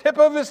on the tip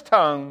of his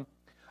tongue,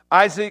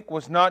 Isaac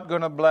was not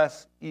going to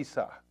bless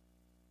Esau.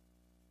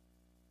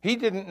 He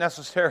didn't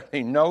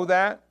necessarily know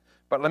that,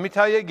 but let me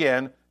tell you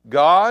again,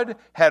 God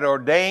had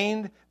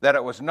ordained that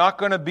it was not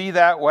going to be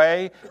that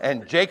way,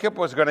 and Jacob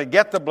was going to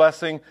get the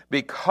blessing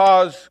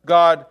because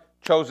God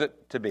chose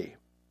it to be.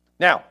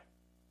 Now,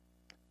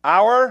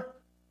 our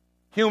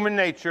human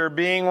nature,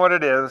 being what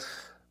it is,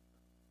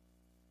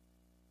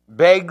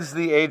 begs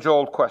the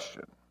age-old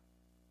question,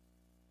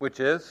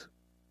 which is,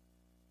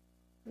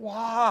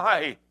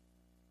 why?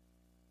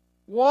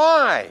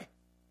 Why?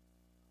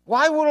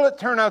 Why will it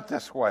turn out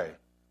this way?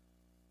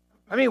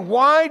 I mean,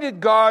 why did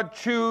God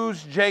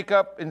choose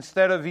Jacob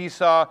instead of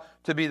Esau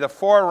to be the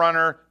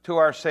forerunner to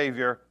our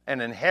Savior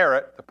and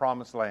inherit the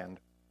promised land?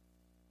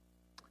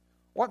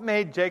 What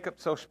made Jacob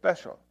so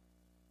special?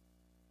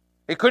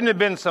 It couldn't have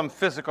been some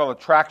physical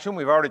attraction.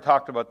 We've already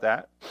talked about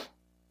that.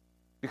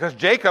 Because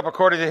Jacob,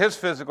 according to his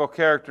physical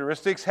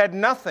characteristics, had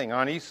nothing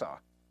on Esau.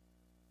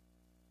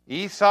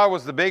 Esau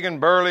was the big and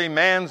burly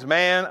man's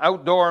man,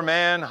 outdoor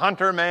man,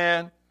 hunter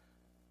man.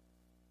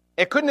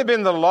 It couldn't have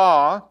been the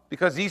law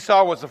because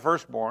Esau was the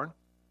firstborn.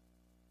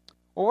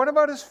 Well, what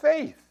about his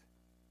faith?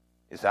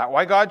 Is that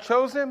why God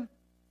chose him?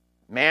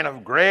 Man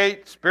of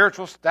great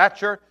spiritual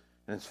stature,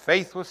 and his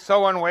faith was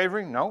so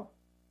unwavering? No,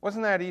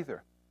 wasn't that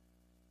either.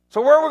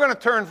 So where are we going to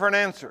turn for an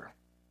answer?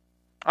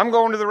 I'm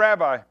going to the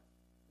rabbi.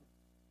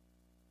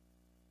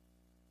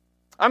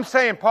 I'm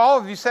saying,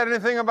 Paul, have you said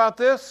anything about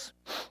this?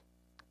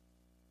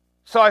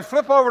 So I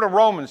flip over to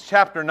Romans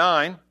chapter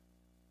 9.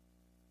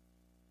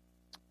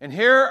 And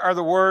here are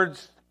the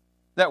words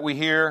that we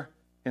hear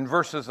in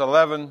verses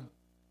 11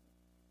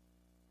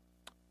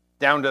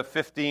 down to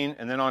 15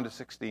 and then on to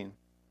 16.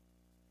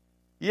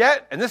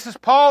 Yet, and this is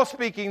Paul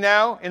speaking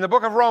now in the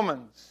book of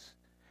Romans,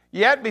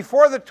 yet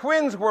before the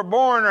twins were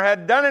born or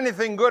had done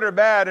anything good or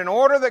bad, in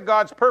order that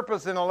God's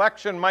purpose in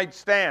election might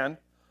stand,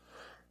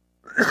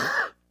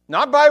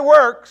 not by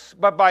works,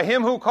 but by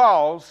him who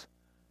calls,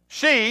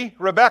 she,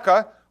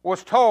 Rebekah,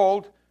 was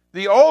told,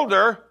 the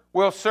older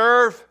will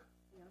serve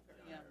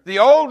the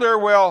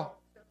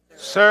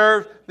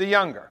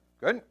younger.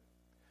 Good.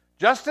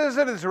 Just as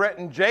it is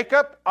written,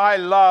 Jacob I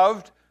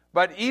loved,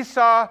 but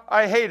Esau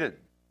I hated.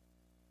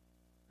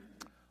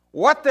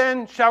 What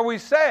then shall we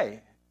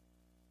say?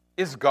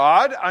 Is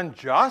God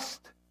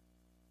unjust?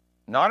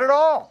 Not at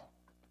all.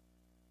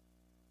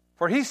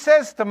 For he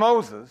says to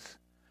Moses,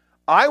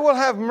 I will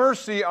have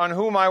mercy on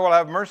whom I will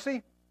have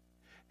mercy,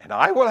 and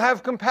I will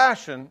have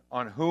compassion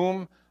on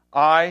whom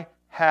I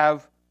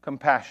have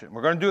compassion.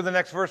 We're going to do the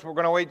next verse. We're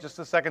going to wait just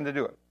a second to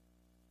do it.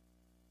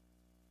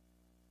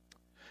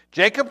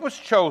 Jacob was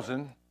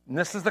chosen, and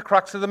this is the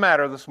crux of the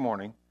matter this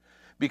morning,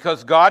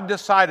 because God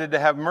decided to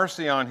have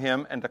mercy on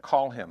him and to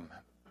call him.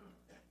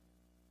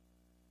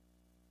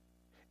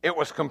 It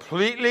was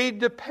completely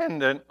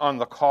dependent on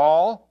the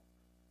call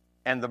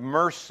and the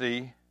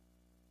mercy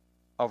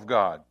of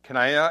God. Can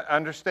I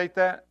understate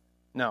that?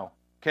 No.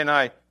 Can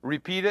I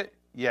repeat it?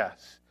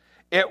 Yes.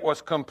 It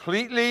was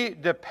completely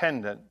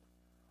dependent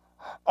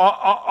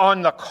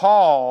on the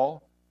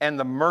call and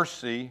the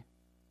mercy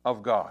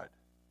of God.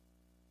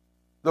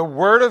 The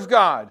Word of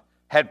God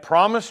had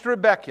promised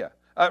Rebekah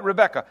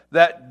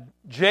that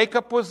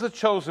Jacob was the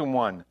chosen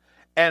one.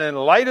 And in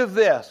light of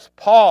this,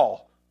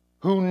 Paul,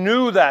 who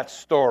knew that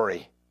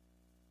story,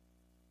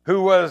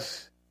 who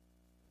was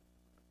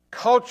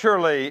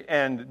culturally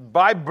and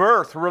by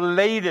birth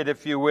related,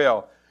 if you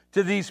will,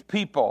 to these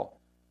people,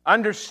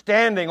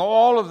 understanding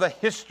all of the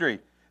history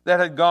that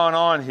had gone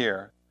on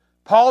here,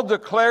 Paul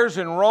declares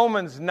in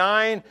Romans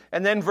 9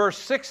 and then verse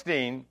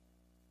 16,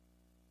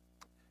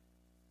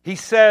 he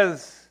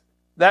says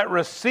that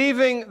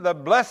receiving the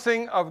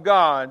blessing of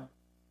God,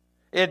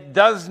 it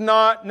does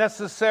not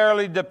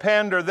necessarily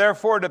depend or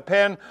therefore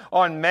depend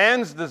on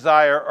man's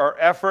desire or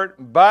effort,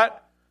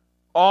 but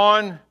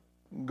on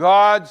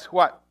God's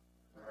what?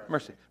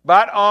 Mercy.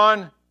 But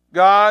on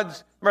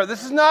God's mercy.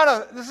 This is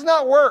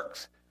not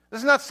works. This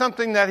is not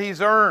something that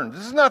he's earned.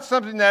 This is not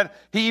something that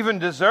he even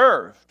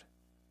deserved.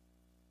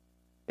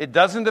 It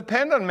doesn't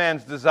depend on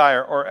man's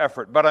desire or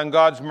effort, but on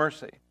God's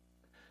mercy.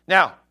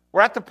 Now,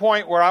 we're at the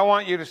point where I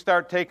want you to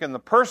start taking the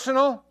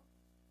personal,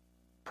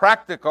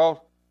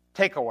 practical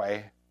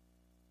takeaway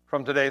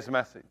from today's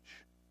message.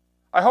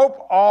 I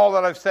hope all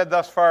that I've said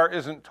thus far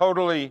isn't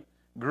totally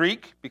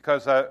Greek,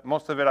 because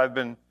most of it I've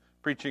been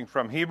preaching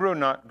from Hebrew,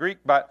 not Greek,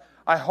 but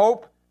I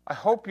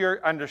hope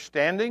you're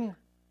understanding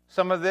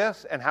some of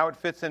this and how it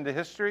fits into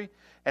history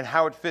and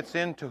how it fits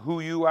into who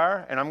you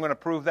are, and I'm going to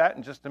prove that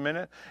in just a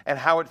minute, and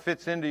how it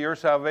fits into your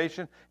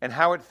salvation and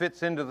how it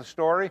fits into the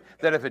story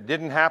that if it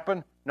didn't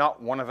happen,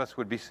 not one of us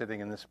would be sitting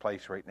in this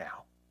place right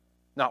now.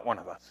 Not one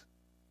of us.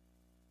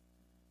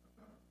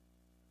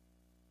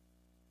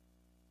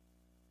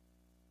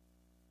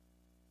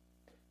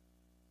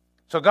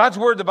 So God's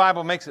Word, the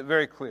Bible, makes it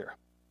very clear.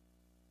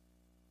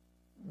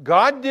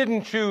 God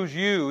didn't choose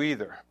you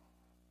either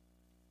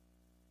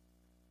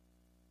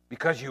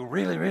because you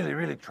really, really,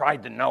 really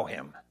tried to know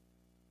Him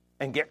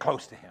and get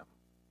close to Him.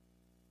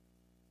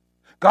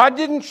 God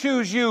didn't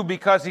choose you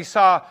because He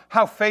saw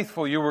how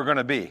faithful you were going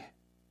to be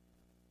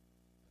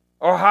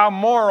or how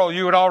moral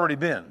you had already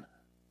been.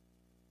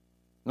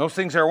 Those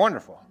things are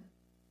wonderful.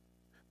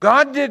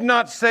 God did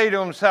not say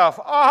to Himself,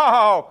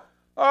 oh,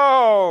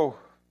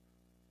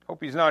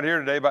 hope he's not here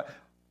today, but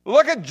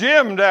look at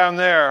Jim down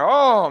there.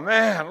 Oh,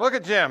 man, look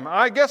at Jim.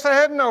 I guess I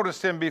hadn't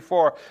noticed him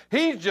before.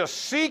 He's just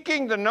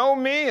seeking to know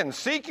me and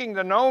seeking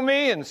to know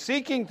me and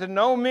seeking to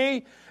know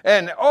me.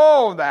 And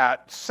oh,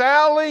 that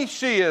Sally,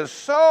 she is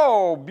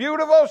so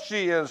beautiful.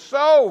 She is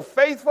so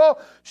faithful.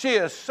 She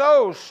is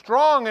so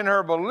strong in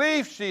her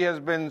belief. She has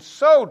been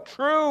so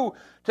true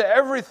to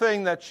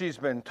everything that she's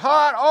been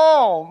taught.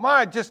 Oh,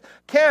 my, just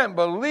can't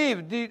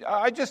believe.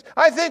 I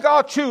think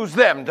I'll choose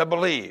them to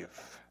believe.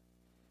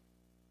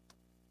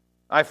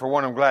 I, for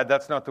one, am glad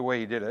that's not the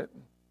way He did it.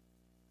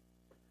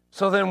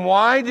 So then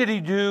why did He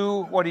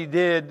do what He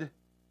did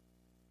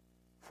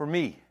for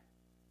me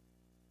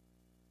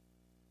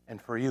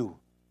and for you?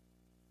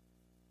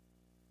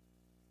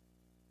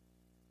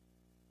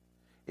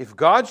 If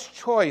God's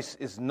choice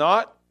is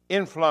not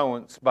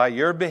influenced by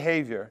your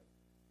behavior,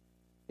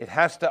 it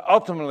has to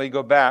ultimately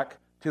go back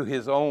to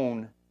His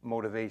own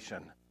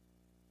motivation.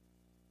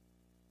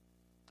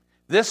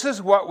 This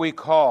is what we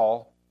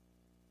call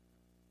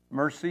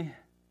mercy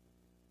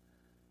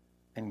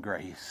and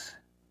grace.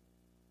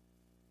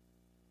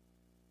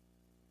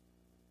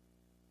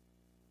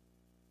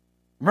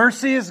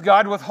 Mercy is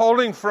God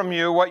withholding from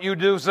you what you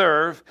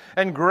deserve,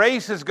 and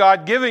grace is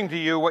God giving to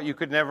you what you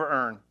could never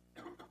earn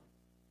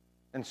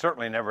and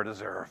certainly never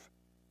deserve.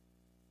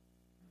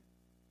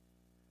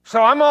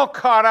 So I'm all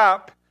caught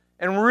up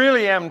and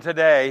really am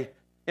today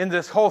in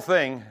this whole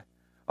thing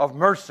of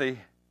mercy,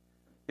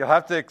 you'll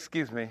have to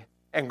excuse me,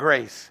 and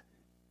grace.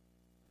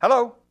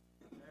 Hello?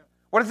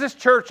 What is this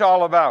church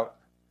all about?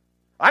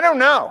 I don't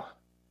know.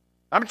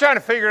 I'm trying to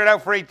figure it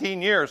out for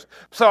 18 years.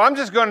 So I'm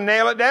just going to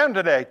nail it down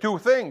today. Two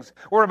things.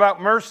 We're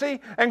about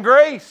mercy and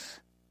grace.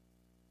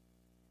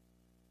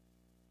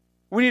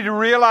 We need to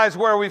realize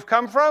where we've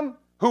come from,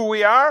 who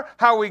we are,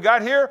 how we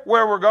got here,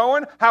 where we're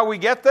going, how we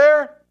get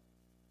there.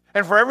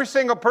 And for every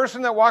single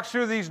person that walks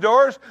through these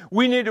doors,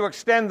 we need to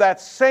extend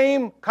that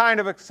same kind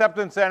of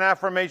acceptance and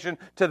affirmation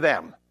to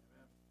them.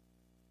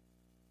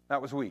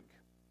 That was weak.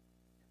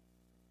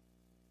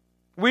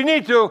 We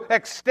need to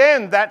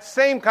extend that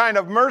same kind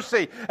of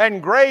mercy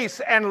and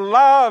grace and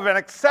love and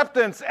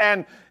acceptance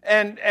and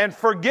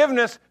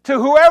forgiveness to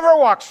whoever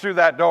walks through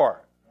that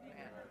door.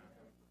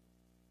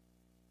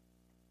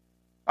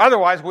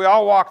 Otherwise, we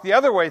all walk the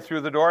other way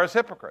through the door as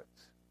hypocrites.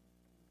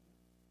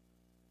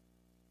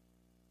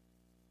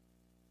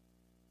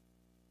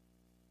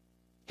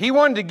 He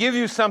wanted to give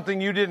you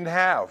something you didn't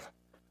have.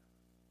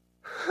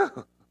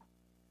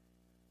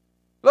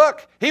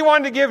 Look, He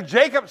wanted to give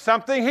Jacob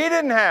something he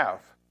didn't have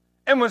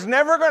and was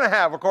never going to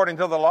have according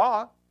to the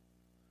law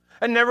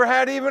and never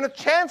had even a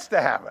chance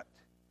to have it.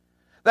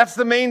 That's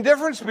the main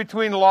difference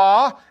between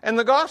law and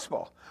the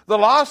gospel. The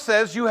law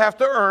says you have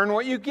to earn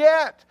what you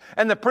get.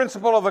 And the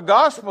principle of the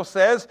gospel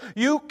says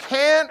you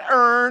can't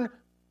earn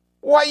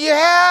what you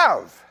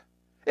have.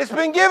 It's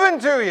been given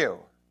to you.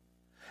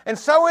 And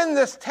so in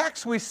this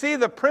text we see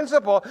the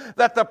principle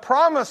that the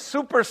promise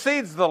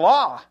supersedes the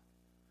law.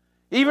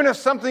 Even if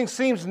something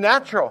seems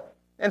natural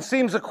and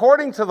seems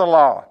according to the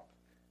law.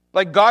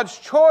 Like God's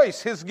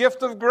choice, His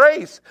gift of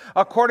grace,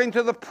 according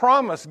to the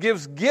promise,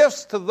 gives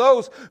gifts to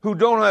those who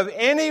don't have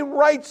any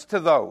rights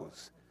to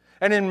those.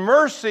 And in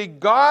mercy,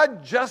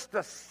 God just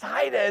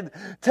decided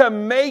to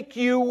make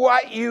you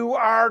what you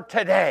are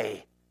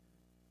today.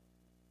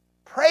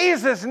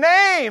 Praise His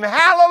name!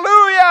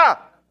 Hallelujah!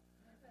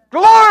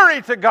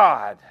 Glory to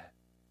God!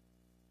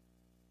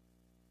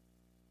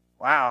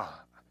 Wow.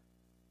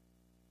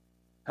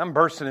 I'm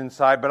bursting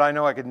inside, but I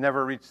know I could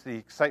never reach the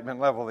excitement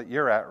level that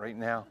you're at right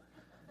now.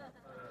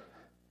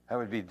 That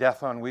would be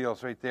death on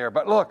wheels right there.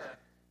 But look,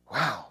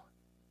 wow.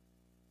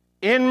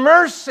 In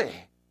mercy,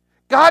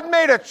 God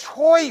made a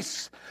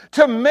choice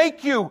to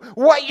make you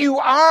what you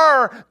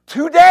are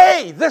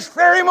today, this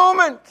very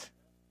moment.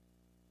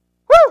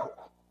 Woo!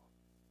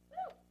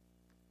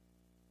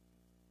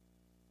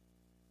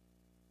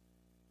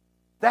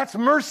 That's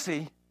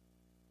mercy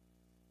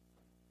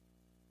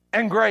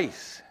and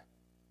grace.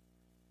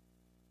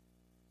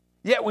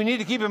 Yet we need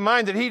to keep in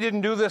mind that He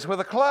didn't do this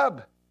with a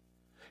club.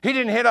 He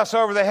didn't hit us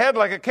over the head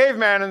like a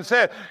caveman and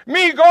said,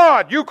 "Me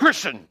God, you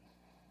Christian."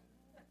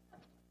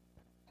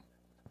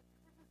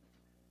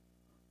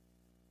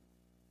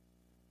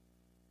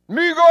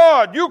 "Me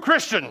God, you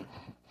Christian."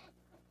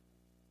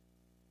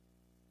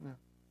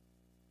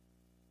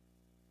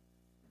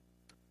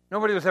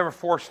 Nobody was ever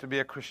forced to be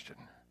a Christian.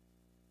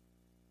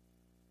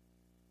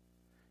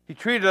 He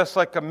treated us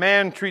like a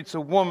man treats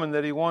a woman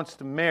that he wants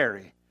to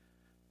marry.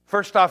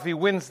 First off, He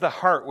wins the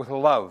heart with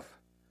love.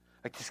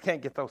 I just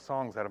can't get those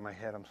songs out of my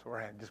head. I'm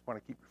sorry. I just want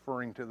to keep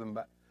referring to them,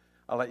 but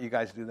I'll let you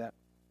guys do that.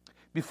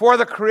 Before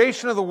the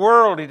creation of the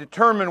world, He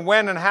determined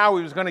when and how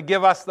He was going to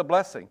give us the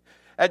blessing.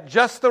 At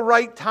just the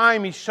right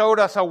time, He showed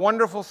us a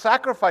wonderful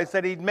sacrifice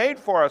that He'd made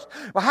for us.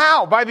 Well,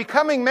 how? By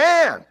becoming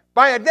man.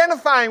 By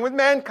identifying with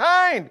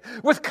mankind.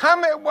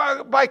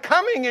 By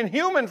coming in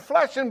human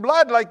flesh and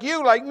blood like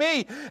you, like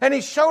me. And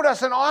He showed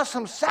us an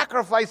awesome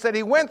sacrifice that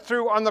He went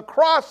through on the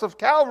cross of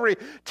Calvary,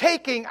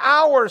 taking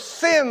our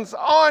sins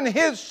on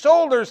His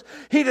shoulders.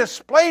 He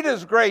displayed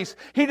His grace.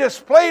 He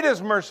displayed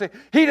His mercy.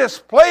 He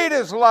displayed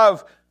His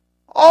love.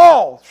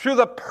 All through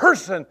the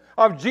person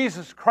of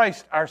Jesus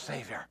Christ, our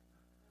Savior.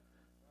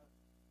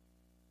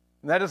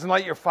 And that doesn't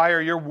light your fire.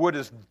 Your wood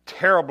is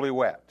terribly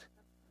wet.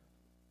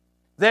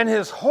 Then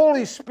His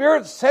Holy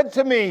Spirit said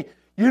to me,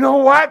 you know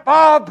what,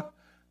 Bob?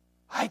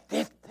 I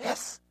did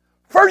this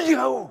for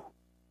you.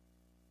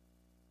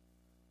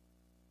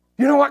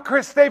 You know what,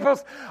 Chris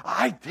Staples?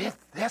 I did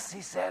this,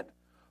 he said,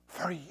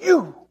 for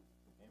you.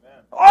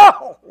 Amen.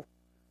 Oh,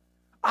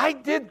 I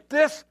did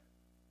this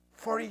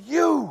for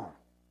you.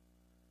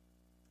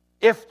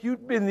 If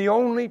you'd been the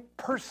only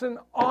person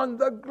on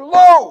the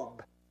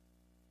globe,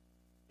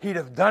 He'd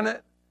have done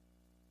it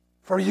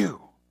for you.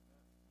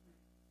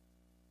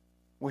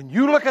 When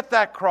you look at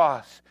that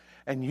cross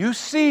and you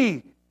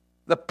see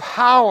the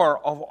power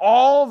of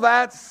all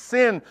that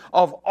sin,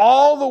 of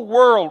all the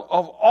world,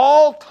 of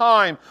all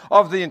time,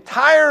 of the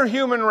entire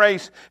human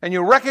race, and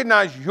you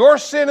recognize your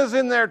sin is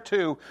in there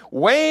too,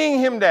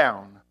 weighing Him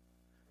down,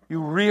 you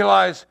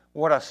realize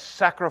what a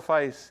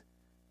sacrifice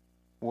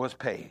was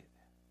paid.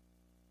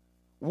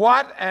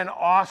 What an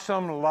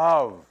awesome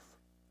love.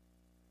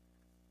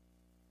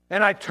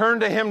 And I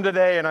turned to Him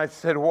today and I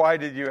said, why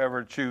did you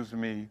ever choose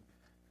me?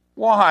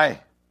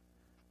 Why?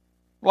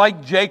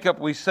 Like Jacob,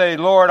 we say,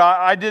 Lord,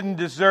 I didn't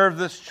deserve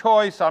this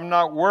choice. I'm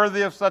not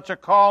worthy of such a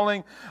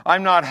calling.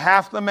 I'm not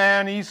half the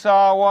man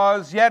Esau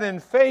was. Yet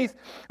in faith,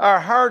 our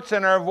hearts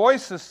and our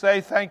voices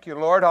say, thank you,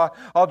 Lord.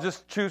 I'll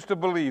just choose to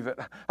believe it.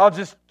 I'll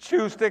just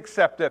choose to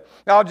accept it.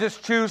 I'll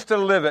just choose to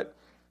live it.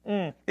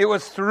 It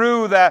was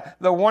through the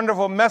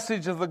wonderful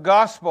message of the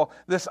gospel,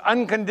 this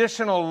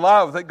unconditional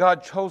love, that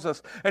God chose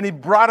us. And He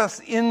brought us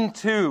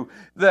into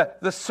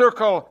the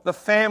circle, the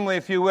family,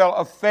 if you will,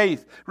 of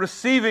faith.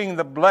 Receiving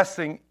the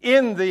blessing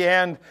in the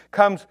end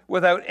comes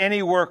without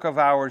any work of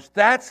ours.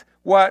 That's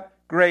what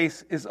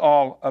grace is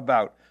all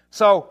about.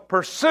 So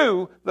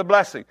pursue the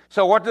blessing.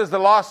 So what does the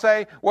law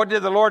say? What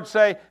did the Lord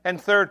say? And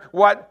third,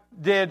 what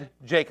did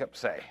Jacob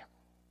say?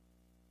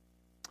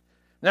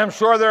 Now, I'm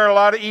sure there are a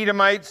lot of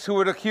Edomites who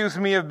would accuse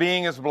me of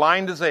being as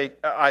blind as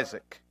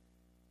Isaac.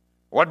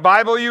 What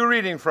Bible are you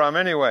reading from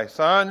anyway,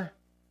 son?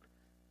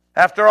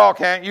 After all,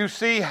 can't you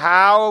see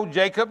how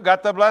Jacob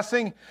got the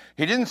blessing?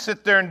 He didn't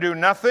sit there and do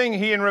nothing.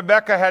 He and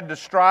Rebekah had to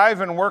strive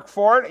and work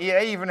for it.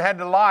 He even had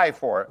to lie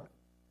for it.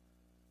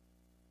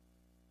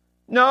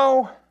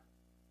 No,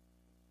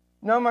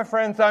 my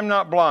friends, I'm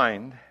not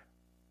blind.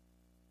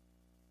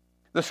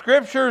 The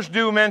Scriptures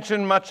do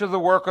mention much of the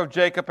work of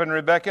Jacob and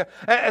Rebekah.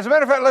 As a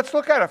matter of fact, let's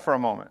look at it for a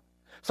moment.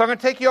 So I'm going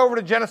to take you over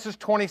to Genesis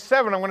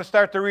 27. I'm going to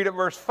start to read at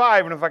verse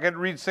 5, and if I could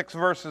read 6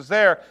 verses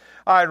there,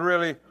 I'd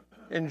really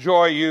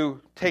enjoy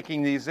you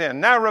taking these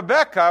in. Now,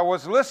 Rebekah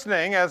was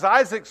listening as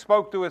Isaac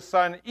spoke to his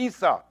son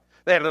Esau.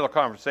 They had a little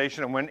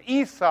conversation, and when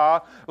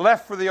Esau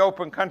left for the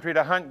open country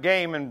to hunt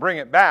game and bring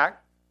it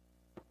back,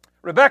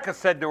 Rebekah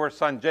said to her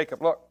son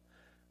Jacob, look,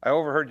 I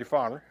overheard your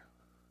father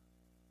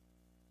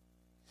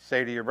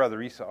say to your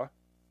brother Esau,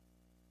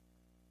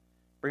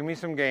 bring me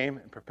some game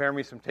and prepare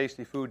me some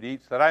tasty food to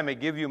eat so that I may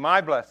give you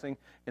my blessing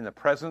in the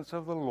presence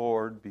of the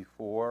Lord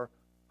before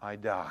I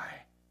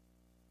die.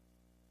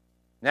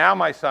 Now,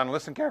 my son,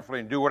 listen carefully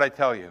and do what I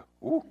tell you.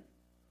 Ooh,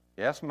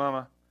 yes,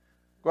 Mama.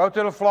 Go out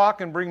to the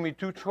flock and bring me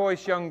 2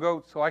 choice young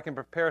goats so I can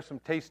prepare some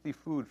tasty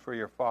food for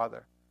your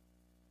father,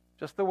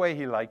 just the way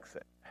he likes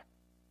it.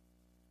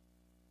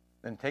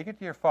 Then take it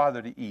to your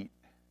father to eat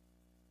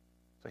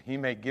so he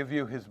may give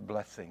you his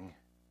blessing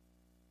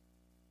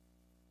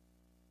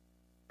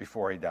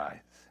before he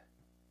dies.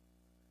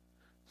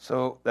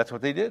 So that's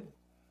what they did.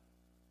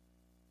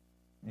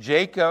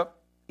 Jacob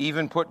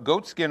even put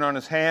goatskin on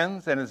his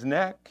hands and his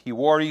neck. He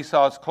wore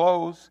Esau's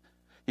clothes.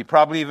 He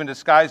probably even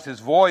disguised his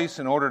voice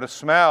in order to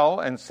smell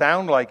and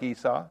sound like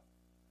Esau.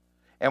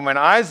 And when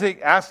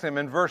Isaac asked him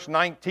in verse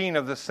 19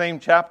 of the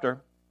same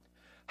chapter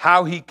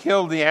how he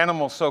killed the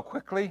animal so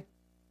quickly,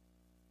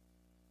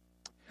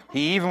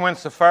 he even went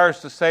so far as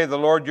to say, the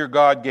Lord your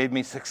God gave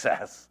me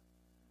success.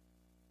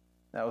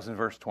 That was in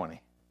verse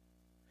 20.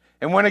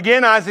 And when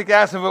again Isaac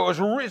asked if it was,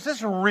 is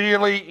this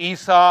really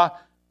Esau?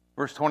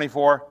 Verse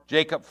 24,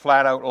 Jacob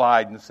flat out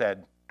lied and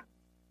said,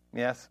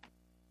 yes,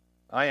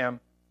 I am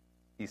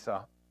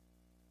Esau.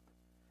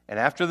 And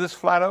after this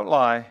flat out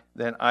lie,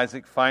 then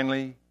Isaac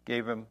finally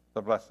gave him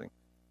the blessing.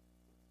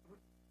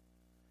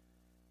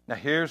 Now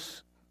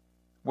here's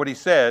what he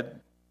said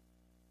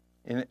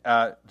in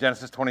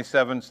Genesis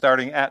 27,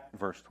 starting at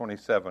verse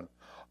 27.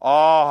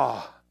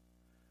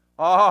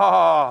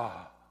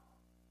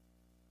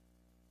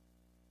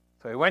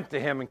 So he went to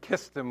him and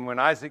kissed him. When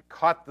Isaac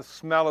caught the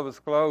smell of his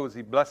clothes,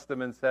 he blessed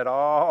him and said,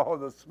 "Oh,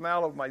 the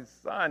smell of my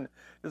son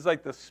is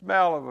like the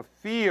smell of a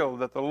field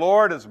that the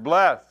Lord has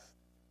blessed.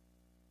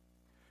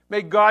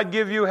 May God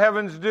give you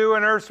heaven's dew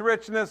and earth's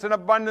richness and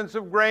abundance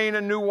of grain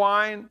and new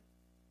wine.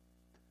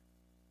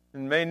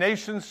 And may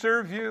nations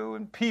serve you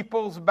and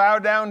peoples bow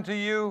down to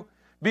you.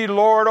 Be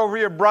Lord over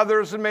your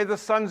brothers, and may the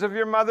sons of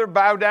your mother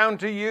bow down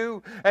to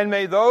you. And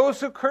may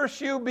those who curse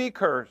you be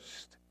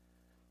cursed.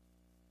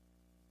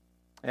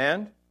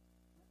 And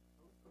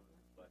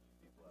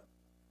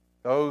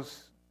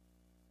those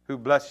who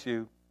bless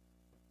you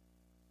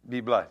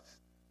be blessed."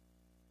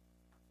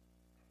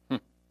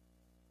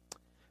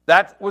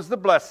 That was the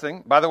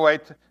blessing. By the way,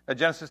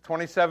 Genesis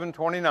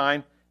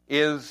 27:29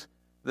 is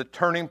the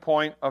turning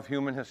point of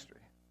human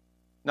history.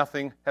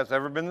 Nothing has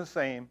ever been the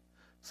same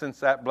since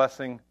that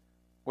blessing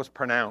was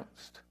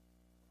pronounced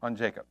on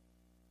Jacob.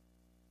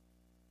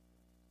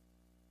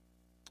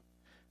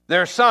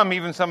 There are some,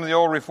 even some of the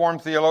old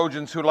Reformed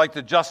theologians, who like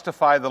to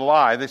justify the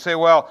lie. They say,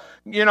 well,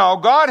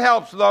 God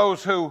helps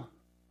those who...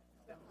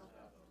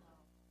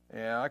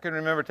 Yeah, I can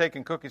remember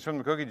taking cookies from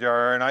the cookie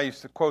jar, and I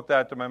used to quote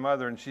that to my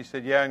mother, and she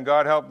said, yeah, and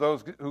God help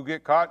those who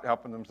get caught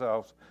helping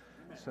themselves.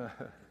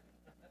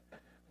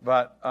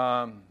 But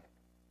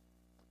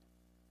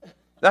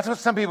that's what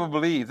some people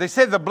believe. They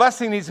say the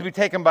blessing needs to be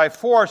taken by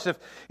force. If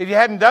you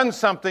hadn't done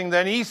something,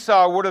 then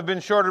Esau would have been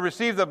sure to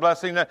receive the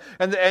blessing.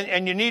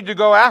 And you need to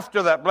go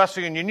after that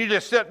blessing. And you need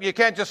to sit. You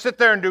can't just sit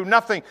there and do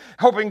nothing,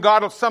 hoping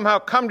God will somehow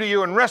come to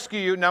you and rescue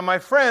you. Now, my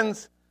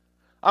friends,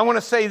 I want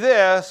to say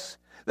this,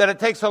 that it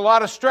takes a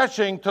lot of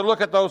stretching to look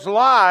at those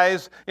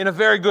lies in a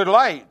very good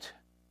light.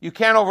 You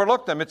can't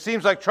overlook them. It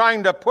seems like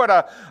trying to put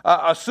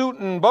a suit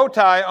and bow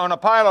tie on a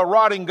pile of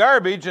rotting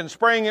garbage and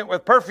spraying it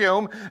with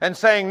perfume and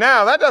saying,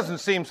 now, that doesn't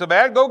seem so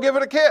bad. Go give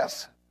it a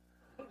kiss.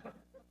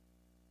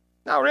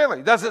 No,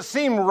 really. Does it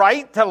seem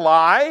right to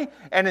lie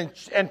and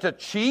to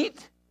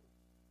cheat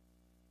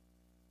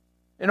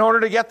in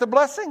order to get the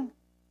blessing?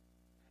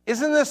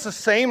 Isn't this the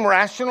same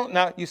rational?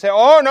 Now, you say,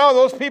 oh, no,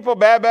 those people,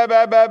 bad.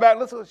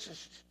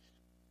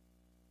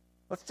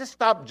 Let's just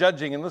stop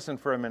judging and listen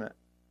for a minute.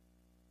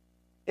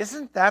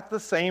 Isn't that the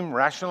same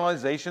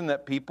rationalization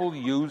that people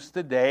use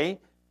today?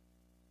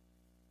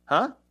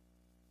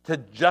 To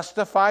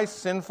justify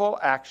sinful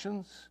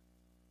actions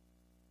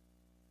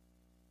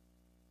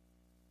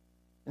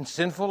and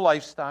sinful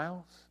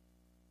lifestyles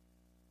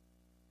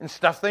and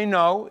stuff they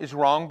know is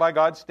wrong by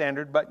God's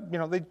standard, but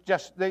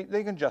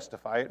they can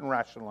justify it and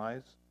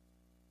rationalize.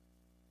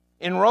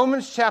 In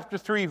Romans chapter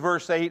 3,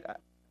 verse 8,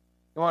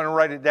 you want to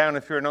write it down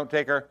if you're a note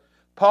taker.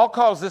 Paul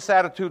calls this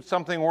attitude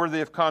something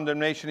worthy of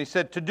condemnation. He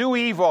said, to do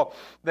evil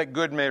that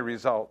good may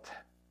result.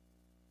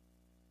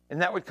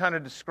 And that would kind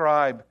of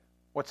describe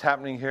what's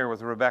happening here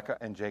with Rebekah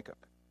and Jacob.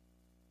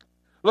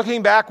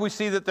 Looking back, we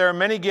see that there are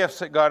many gifts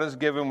that God has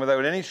given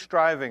without any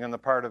striving on the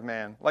part of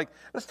man. Like,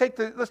 let's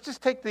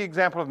just take the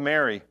example of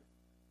Mary.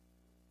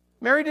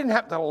 Mary didn't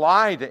have to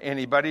lie to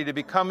anybody to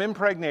become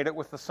impregnated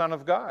with the Son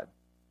of God.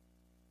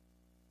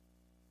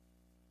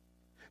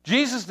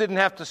 Jesus didn't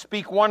have to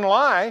speak one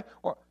lie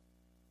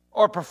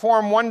or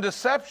perform one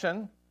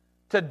deception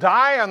to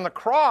die on the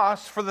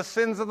cross for the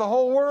sins of the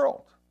whole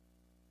world.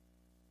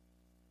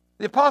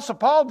 The Apostle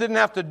Paul didn't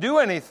have to do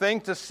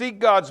anything to seek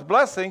God's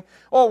blessing,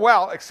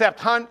 except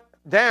hunt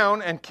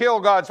down and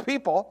kill God's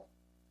people.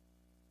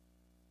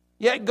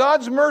 Yet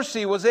God's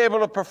mercy was able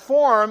to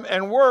perform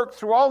and work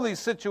through all these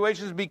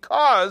situations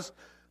because,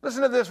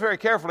 listen to this very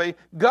carefully,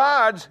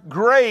 God's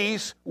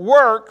grace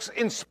works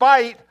in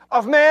spite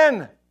of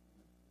men.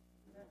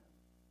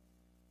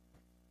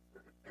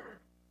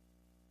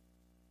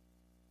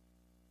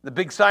 The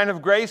big sign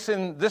of grace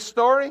in this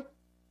story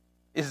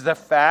is the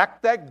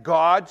fact that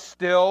God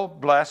still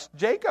blessed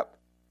Jacob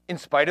in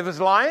spite of his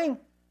lying, in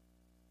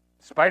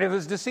spite of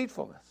his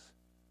deceitfulness.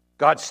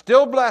 God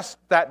still blessed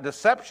that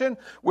deception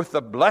with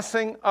the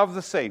blessing of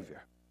the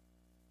Savior.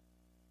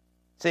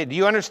 Say, do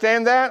you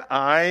understand that?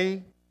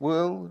 I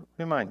will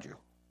remind you.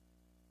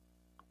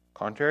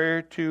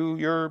 Contrary to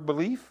your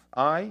belief,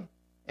 I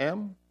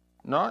am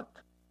not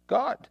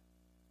God.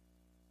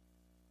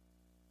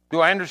 Do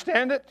I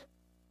understand it?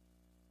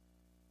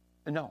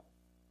 No.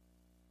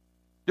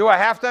 Do I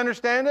have to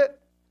understand it?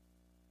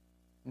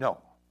 No.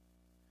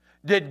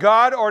 Did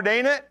God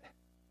ordain it?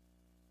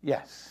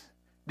 Yes.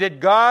 Did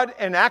God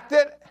enact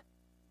it?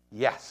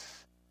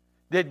 Yes.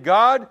 Did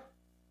God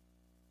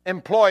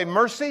employ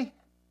mercy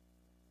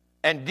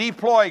and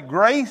deploy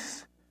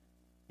grace?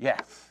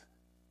 Yes.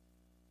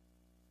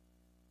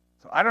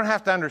 So I don't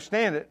have to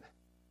understand it.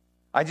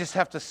 I just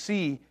have to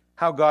see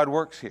how God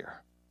works here.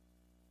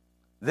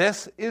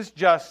 This is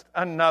just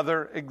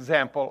another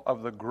example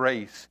of the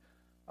grace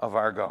of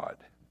our God.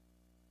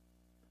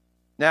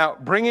 Now,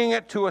 bringing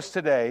it to us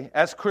today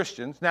as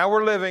Christians, now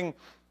we're living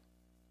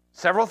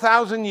several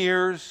thousand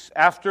years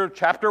after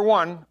chapter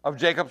 1 of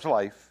Jacob's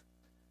life.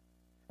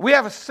 We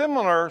have a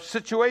similar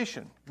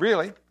situation,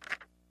 really.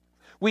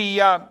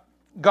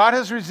 God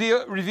has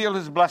revealed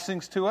his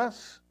blessings to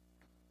us.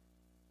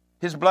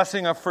 His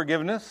blessing of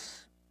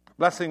forgiveness,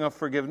 Blessing of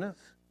forgiveness.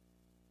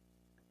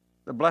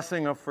 The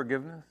blessing of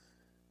forgiveness.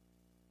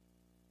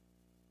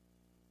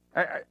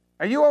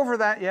 Are you over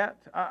that yet?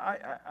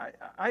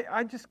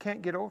 I just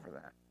can't get over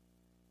that.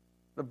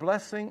 The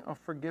blessing of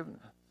forgiveness.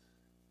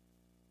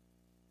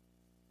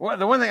 Well,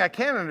 the one thing I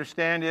can't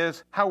understand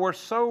is how we're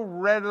so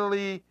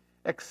readily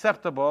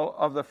acceptable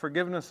of the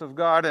forgiveness of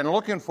God and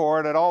looking for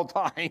it at all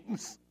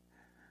times.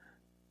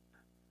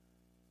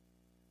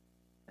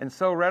 And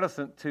so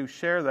reticent to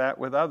share that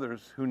with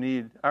others who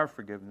need our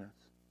forgiveness.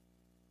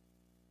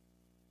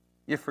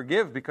 You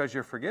forgive because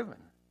you're forgiven.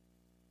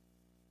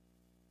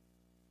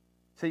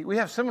 See, we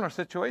have similar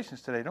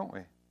situations today, don't we?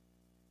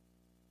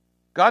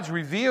 God's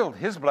revealed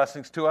His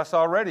blessings to us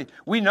already.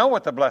 We know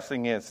what the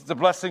blessing is. It's a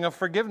blessing of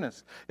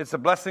forgiveness. It's a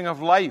blessing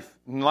of life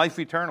and life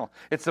eternal.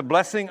 It's a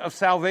blessing of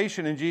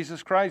salvation in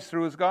Jesus Christ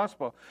through His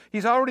gospel.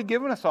 He's already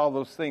given us all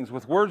those things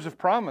with words of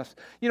promise.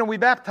 You know, we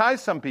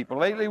baptize some people.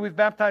 Lately we've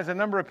baptized a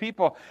number of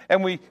people,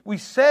 and we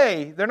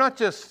say, they're not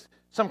just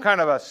some kind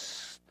of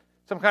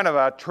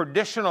a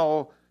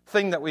traditional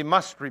thing that we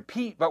must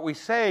repeat, but we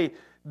say,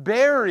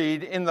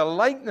 buried in the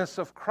likeness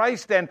of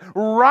Christ and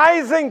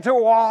rising to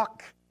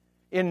walk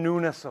in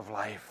newness of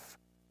life.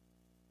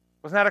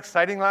 Wasn't that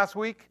exciting last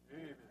week?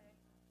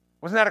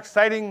 Wasn't that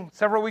exciting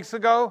several weeks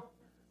ago?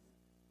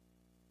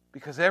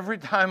 Because every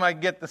time I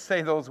get to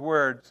say those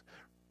words,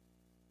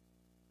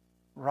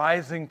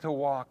 rising to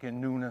walk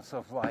in newness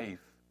of life,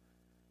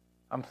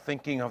 I'm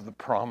thinking of the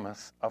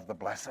promise of the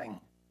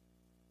blessing.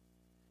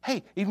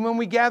 Hey, even when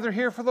we gather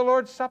here for the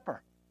Lord's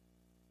Supper,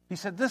 He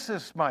said, this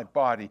is my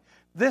body.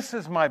 This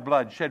is my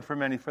blood shed for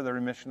many for the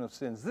remission of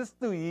sins. This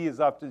do ye as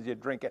oft as you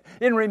drink it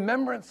in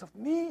remembrance of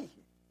me.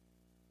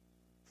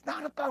 It's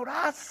not about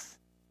us.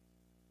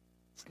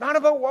 It's not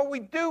about what we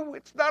do.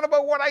 It's not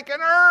about what I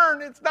can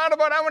earn. It's not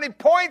about how many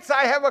points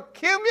I have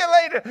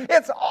accumulated.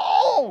 It's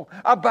all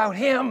about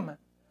Him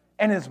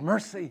and His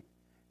mercy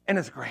and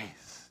His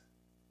grace.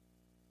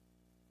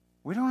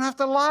 We don't have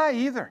to lie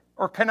either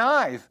or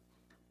connive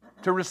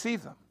to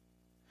receive them.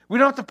 We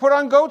don't have to put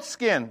on goat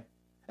skin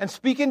and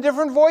speak in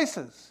different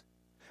voices.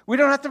 We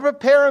don't have to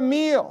prepare a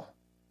meal.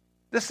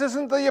 This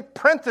isn't the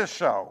Apprentice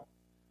show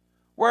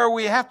where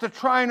we have to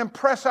try and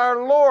impress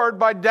our Lord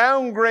by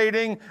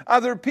downgrading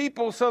other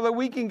people so that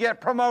we can get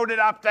promoted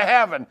up to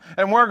heaven.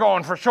 And we're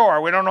going for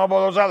sure. We don't know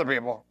about those other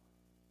people.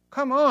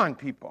 Come on,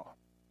 people.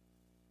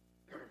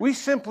 We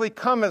simply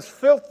come as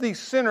filthy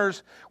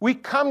sinners. We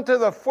come to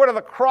the foot of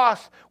the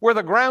cross where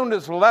the ground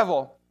is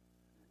level.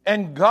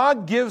 And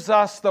God gives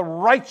us the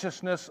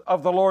righteousness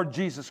of the Lord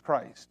Jesus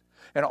Christ.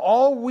 And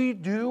all we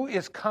do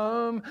is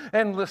come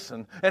and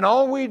listen. And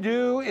all we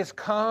do is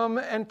come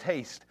and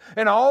taste.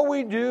 And all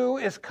we do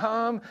is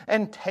come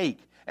and take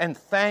and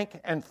thank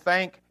and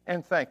thank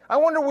and thank. I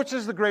wonder which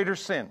is the greater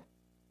sin.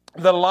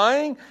 The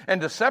lying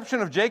and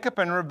deception of Jacob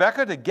and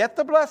Rebekah to get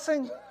the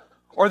blessing?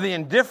 Or the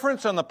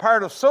indifference on the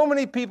part of so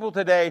many people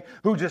today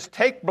who just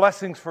take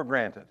blessings for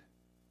granted?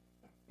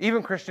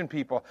 Even Christian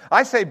people.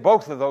 I say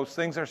both of those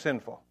things are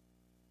sinful.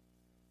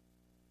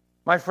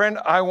 My friend,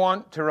 I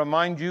want to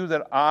remind you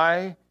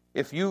that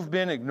if you've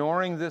been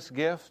ignoring this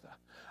gift,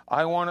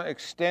 I want to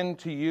extend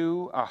to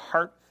you a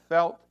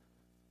heartfelt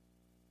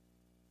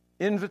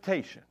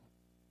invitation.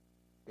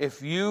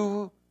 If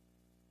you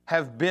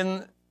have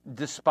been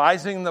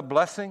despising the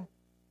blessing,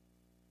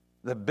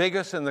 the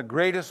biggest and the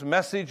greatest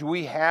message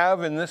we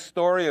have in this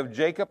story of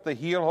Jacob the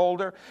heel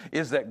holder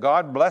is that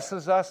God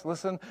blesses us,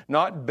 listen,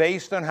 not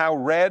based on how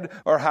red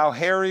or how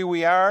hairy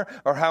we are,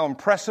 or how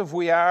impressive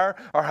we are,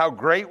 or how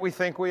great we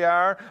think we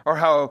are, or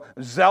how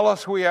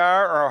zealous we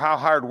are, or how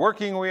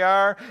hardworking we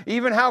are,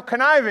 even how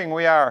conniving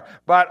we are,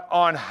 but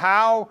on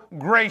how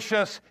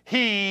gracious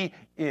He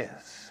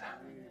is.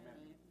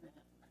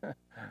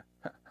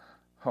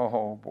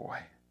 Oh boy.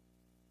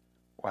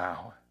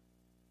 Wow.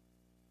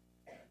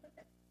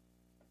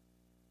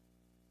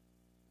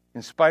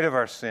 In spite of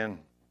our sin, in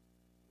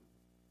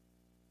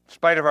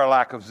spite of our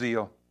lack of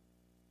zeal,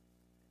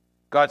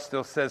 God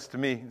still says to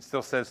me, and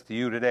still says to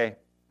you today,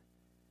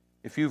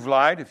 if you've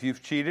lied, if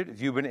you've cheated, if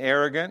you've been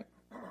arrogant,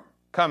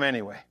 come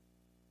anyway.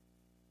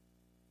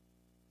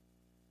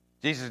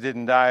 Jesus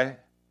didn't die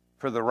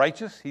for the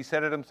righteous. He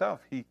said it Himself.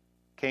 He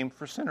came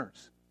for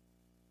sinners.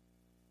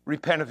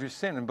 Repent of your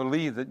sin and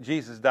believe that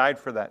Jesus died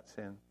for that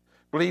sin.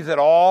 Believe that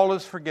all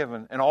is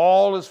forgiven, and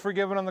all is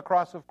forgiven on the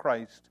cross of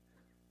Christ.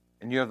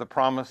 And you have the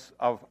promise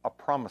of a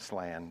promised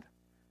land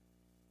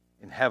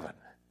in heaven.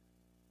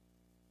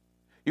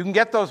 You can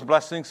get those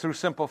blessings through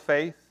simple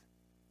faith,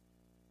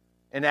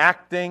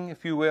 enacting,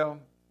 if you will,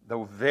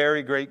 the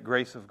very great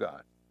grace of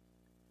God.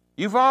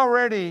 You've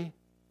already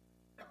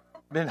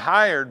been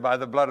hired by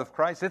the blood of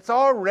Christ. It's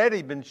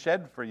already been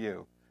shed for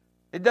you.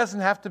 It doesn't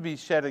have to be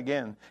shed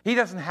again. He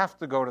doesn't have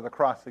to go to the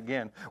cross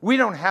again. We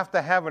don't have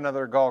to have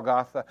another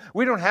Golgotha.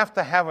 We don't have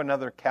to have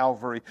another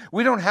Calvary.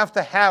 We don't have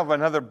to have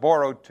another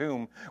borrowed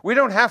tomb. We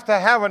don't have to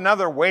have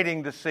another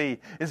waiting to see,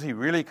 is He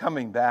really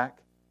coming back?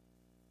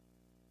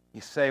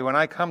 You say, when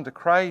I come to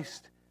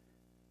Christ,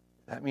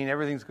 does that mean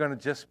everything's going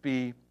to just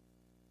be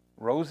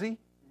rosy?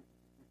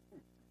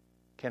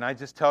 can I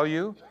just tell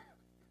you,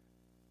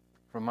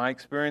 from my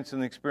experience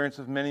and the experience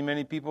of many,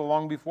 many people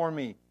long before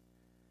me,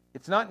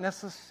 it's not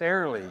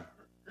necessarily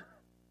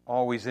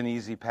always an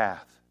easy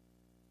path.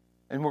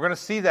 And we're going to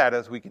see that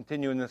as we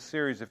continue in this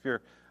series, if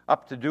you're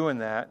up to doing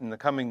that in the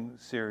coming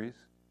series.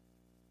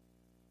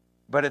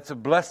 But it's a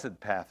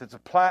blessed path. It's a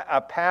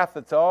path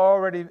that's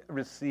already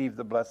received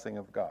the blessing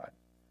of God.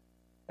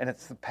 And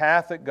it's the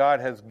path that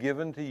God has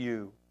given to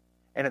you.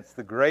 And it's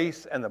the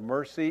grace and the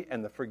mercy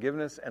and the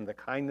forgiveness and the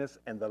kindness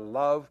and the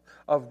love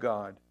of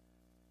God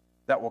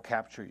that will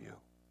capture you.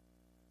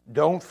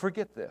 Don't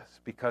forget this,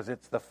 because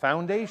it's the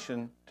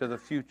foundation to the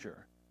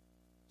future.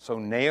 So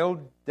nail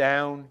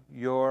down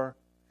your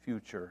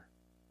future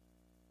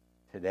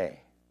today.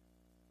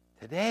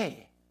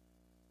 Today.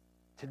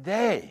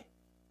 Today.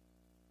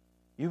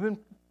 You've been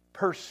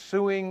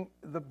pursuing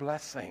the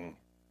blessing.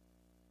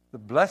 The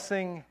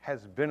blessing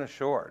has been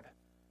assured.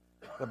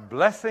 The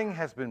blessing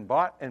has been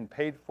bought and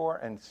paid for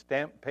and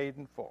stamped paid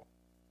in full.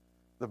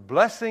 The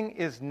blessing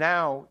is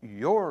now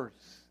yours.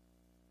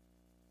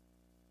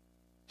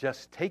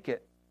 Just take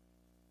it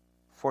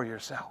for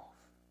yourself.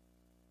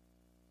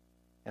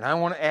 And I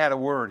want to add a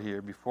word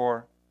here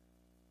before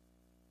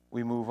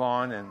we move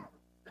on. And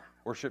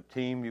worship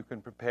team, you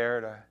can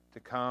prepare to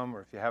come,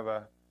 or if you have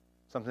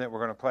something that we're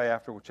going to play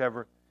after,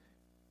 whichever.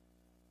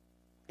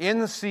 In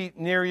the seat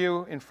near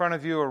you, in front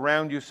of you,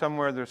 around you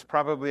somewhere, there's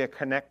probably a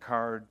Connect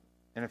card.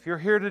 And if you're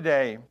here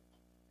today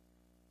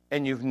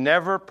and you've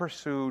never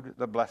pursued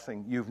the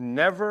blessing, you've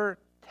never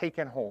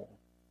taken hold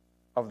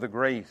of the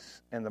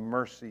grace and the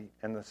mercy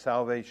and the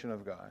salvation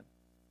of God,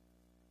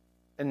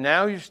 and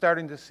now you're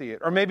starting to see it,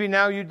 or maybe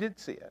now you did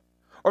see it,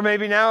 or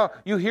maybe now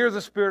you hear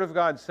the Spirit of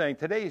God saying,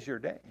 today is your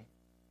day.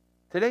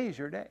 Today is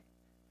your day.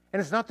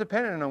 And it's not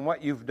dependent on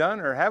what you've done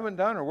or haven't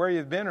done or where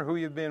you've been or who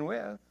you've been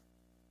with.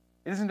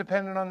 It isn't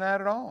dependent on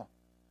that at all.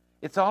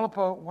 It's all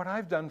about what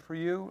I've done for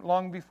you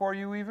long before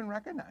you even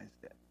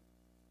recognized it.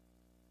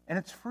 And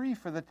it's free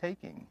for the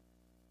taking.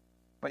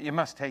 But you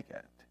must take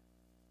it.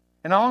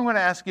 And all I'm going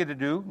to ask you to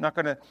do, not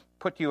going to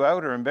put you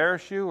out or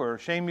embarrass you or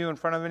shame you in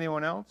front of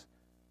anyone else,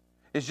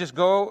 is just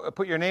go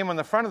put your name on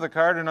the front of the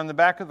card and on the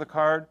back of the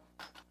card.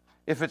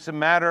 If it's a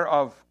matter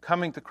of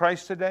coming to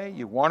Christ today,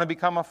 you want to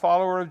become a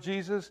follower of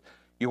Jesus,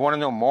 you want to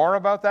know more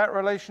about that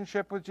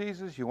relationship with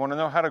Jesus, you want to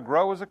know how to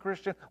grow as a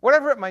Christian,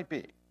 whatever it might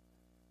be,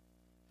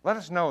 let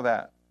us know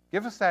that.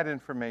 Give us that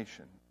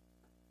information.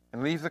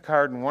 And leave the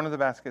card in one of the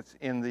baskets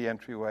in the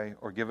entryway,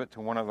 or give it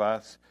to one of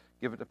us,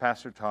 give it to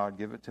Pastor Todd,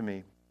 give it to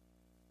me.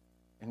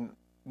 And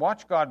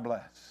watch God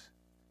bless.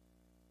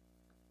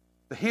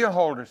 The Heel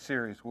Holder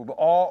series will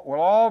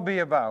all be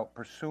about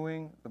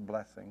pursuing the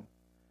blessing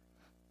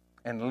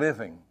and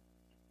living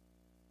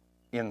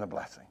in the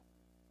blessing.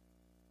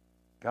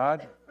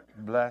 God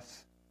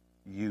bless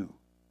you.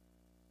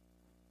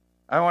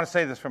 I want to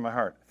say this from my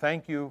heart.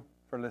 Thank you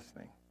for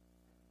listening.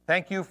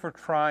 Thank you for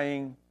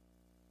trying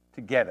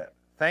to get it.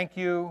 Thank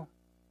you.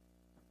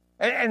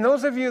 And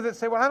those of you that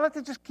say, well, I'd like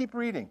to just keep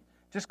reading.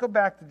 Just go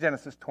back to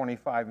Genesis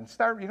 25 and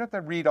start. You don't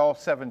have to read all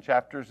 7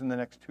 chapters in the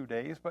next 2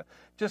 days, but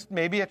just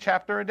maybe a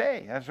chapter a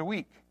day as a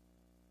week.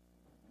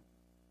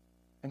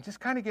 And just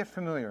kind of get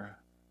familiar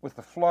with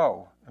the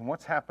flow and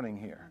what's happening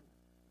here.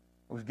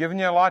 I was giving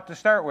you a lot to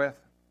start with,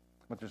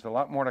 but there's a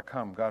lot more to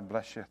come. God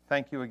bless you.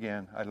 Thank you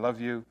again. I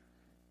love you,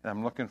 and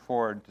I'm looking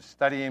forward to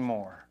studying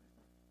more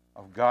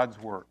of God's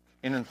work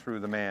in and through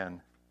the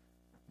man,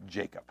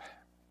 Jacob.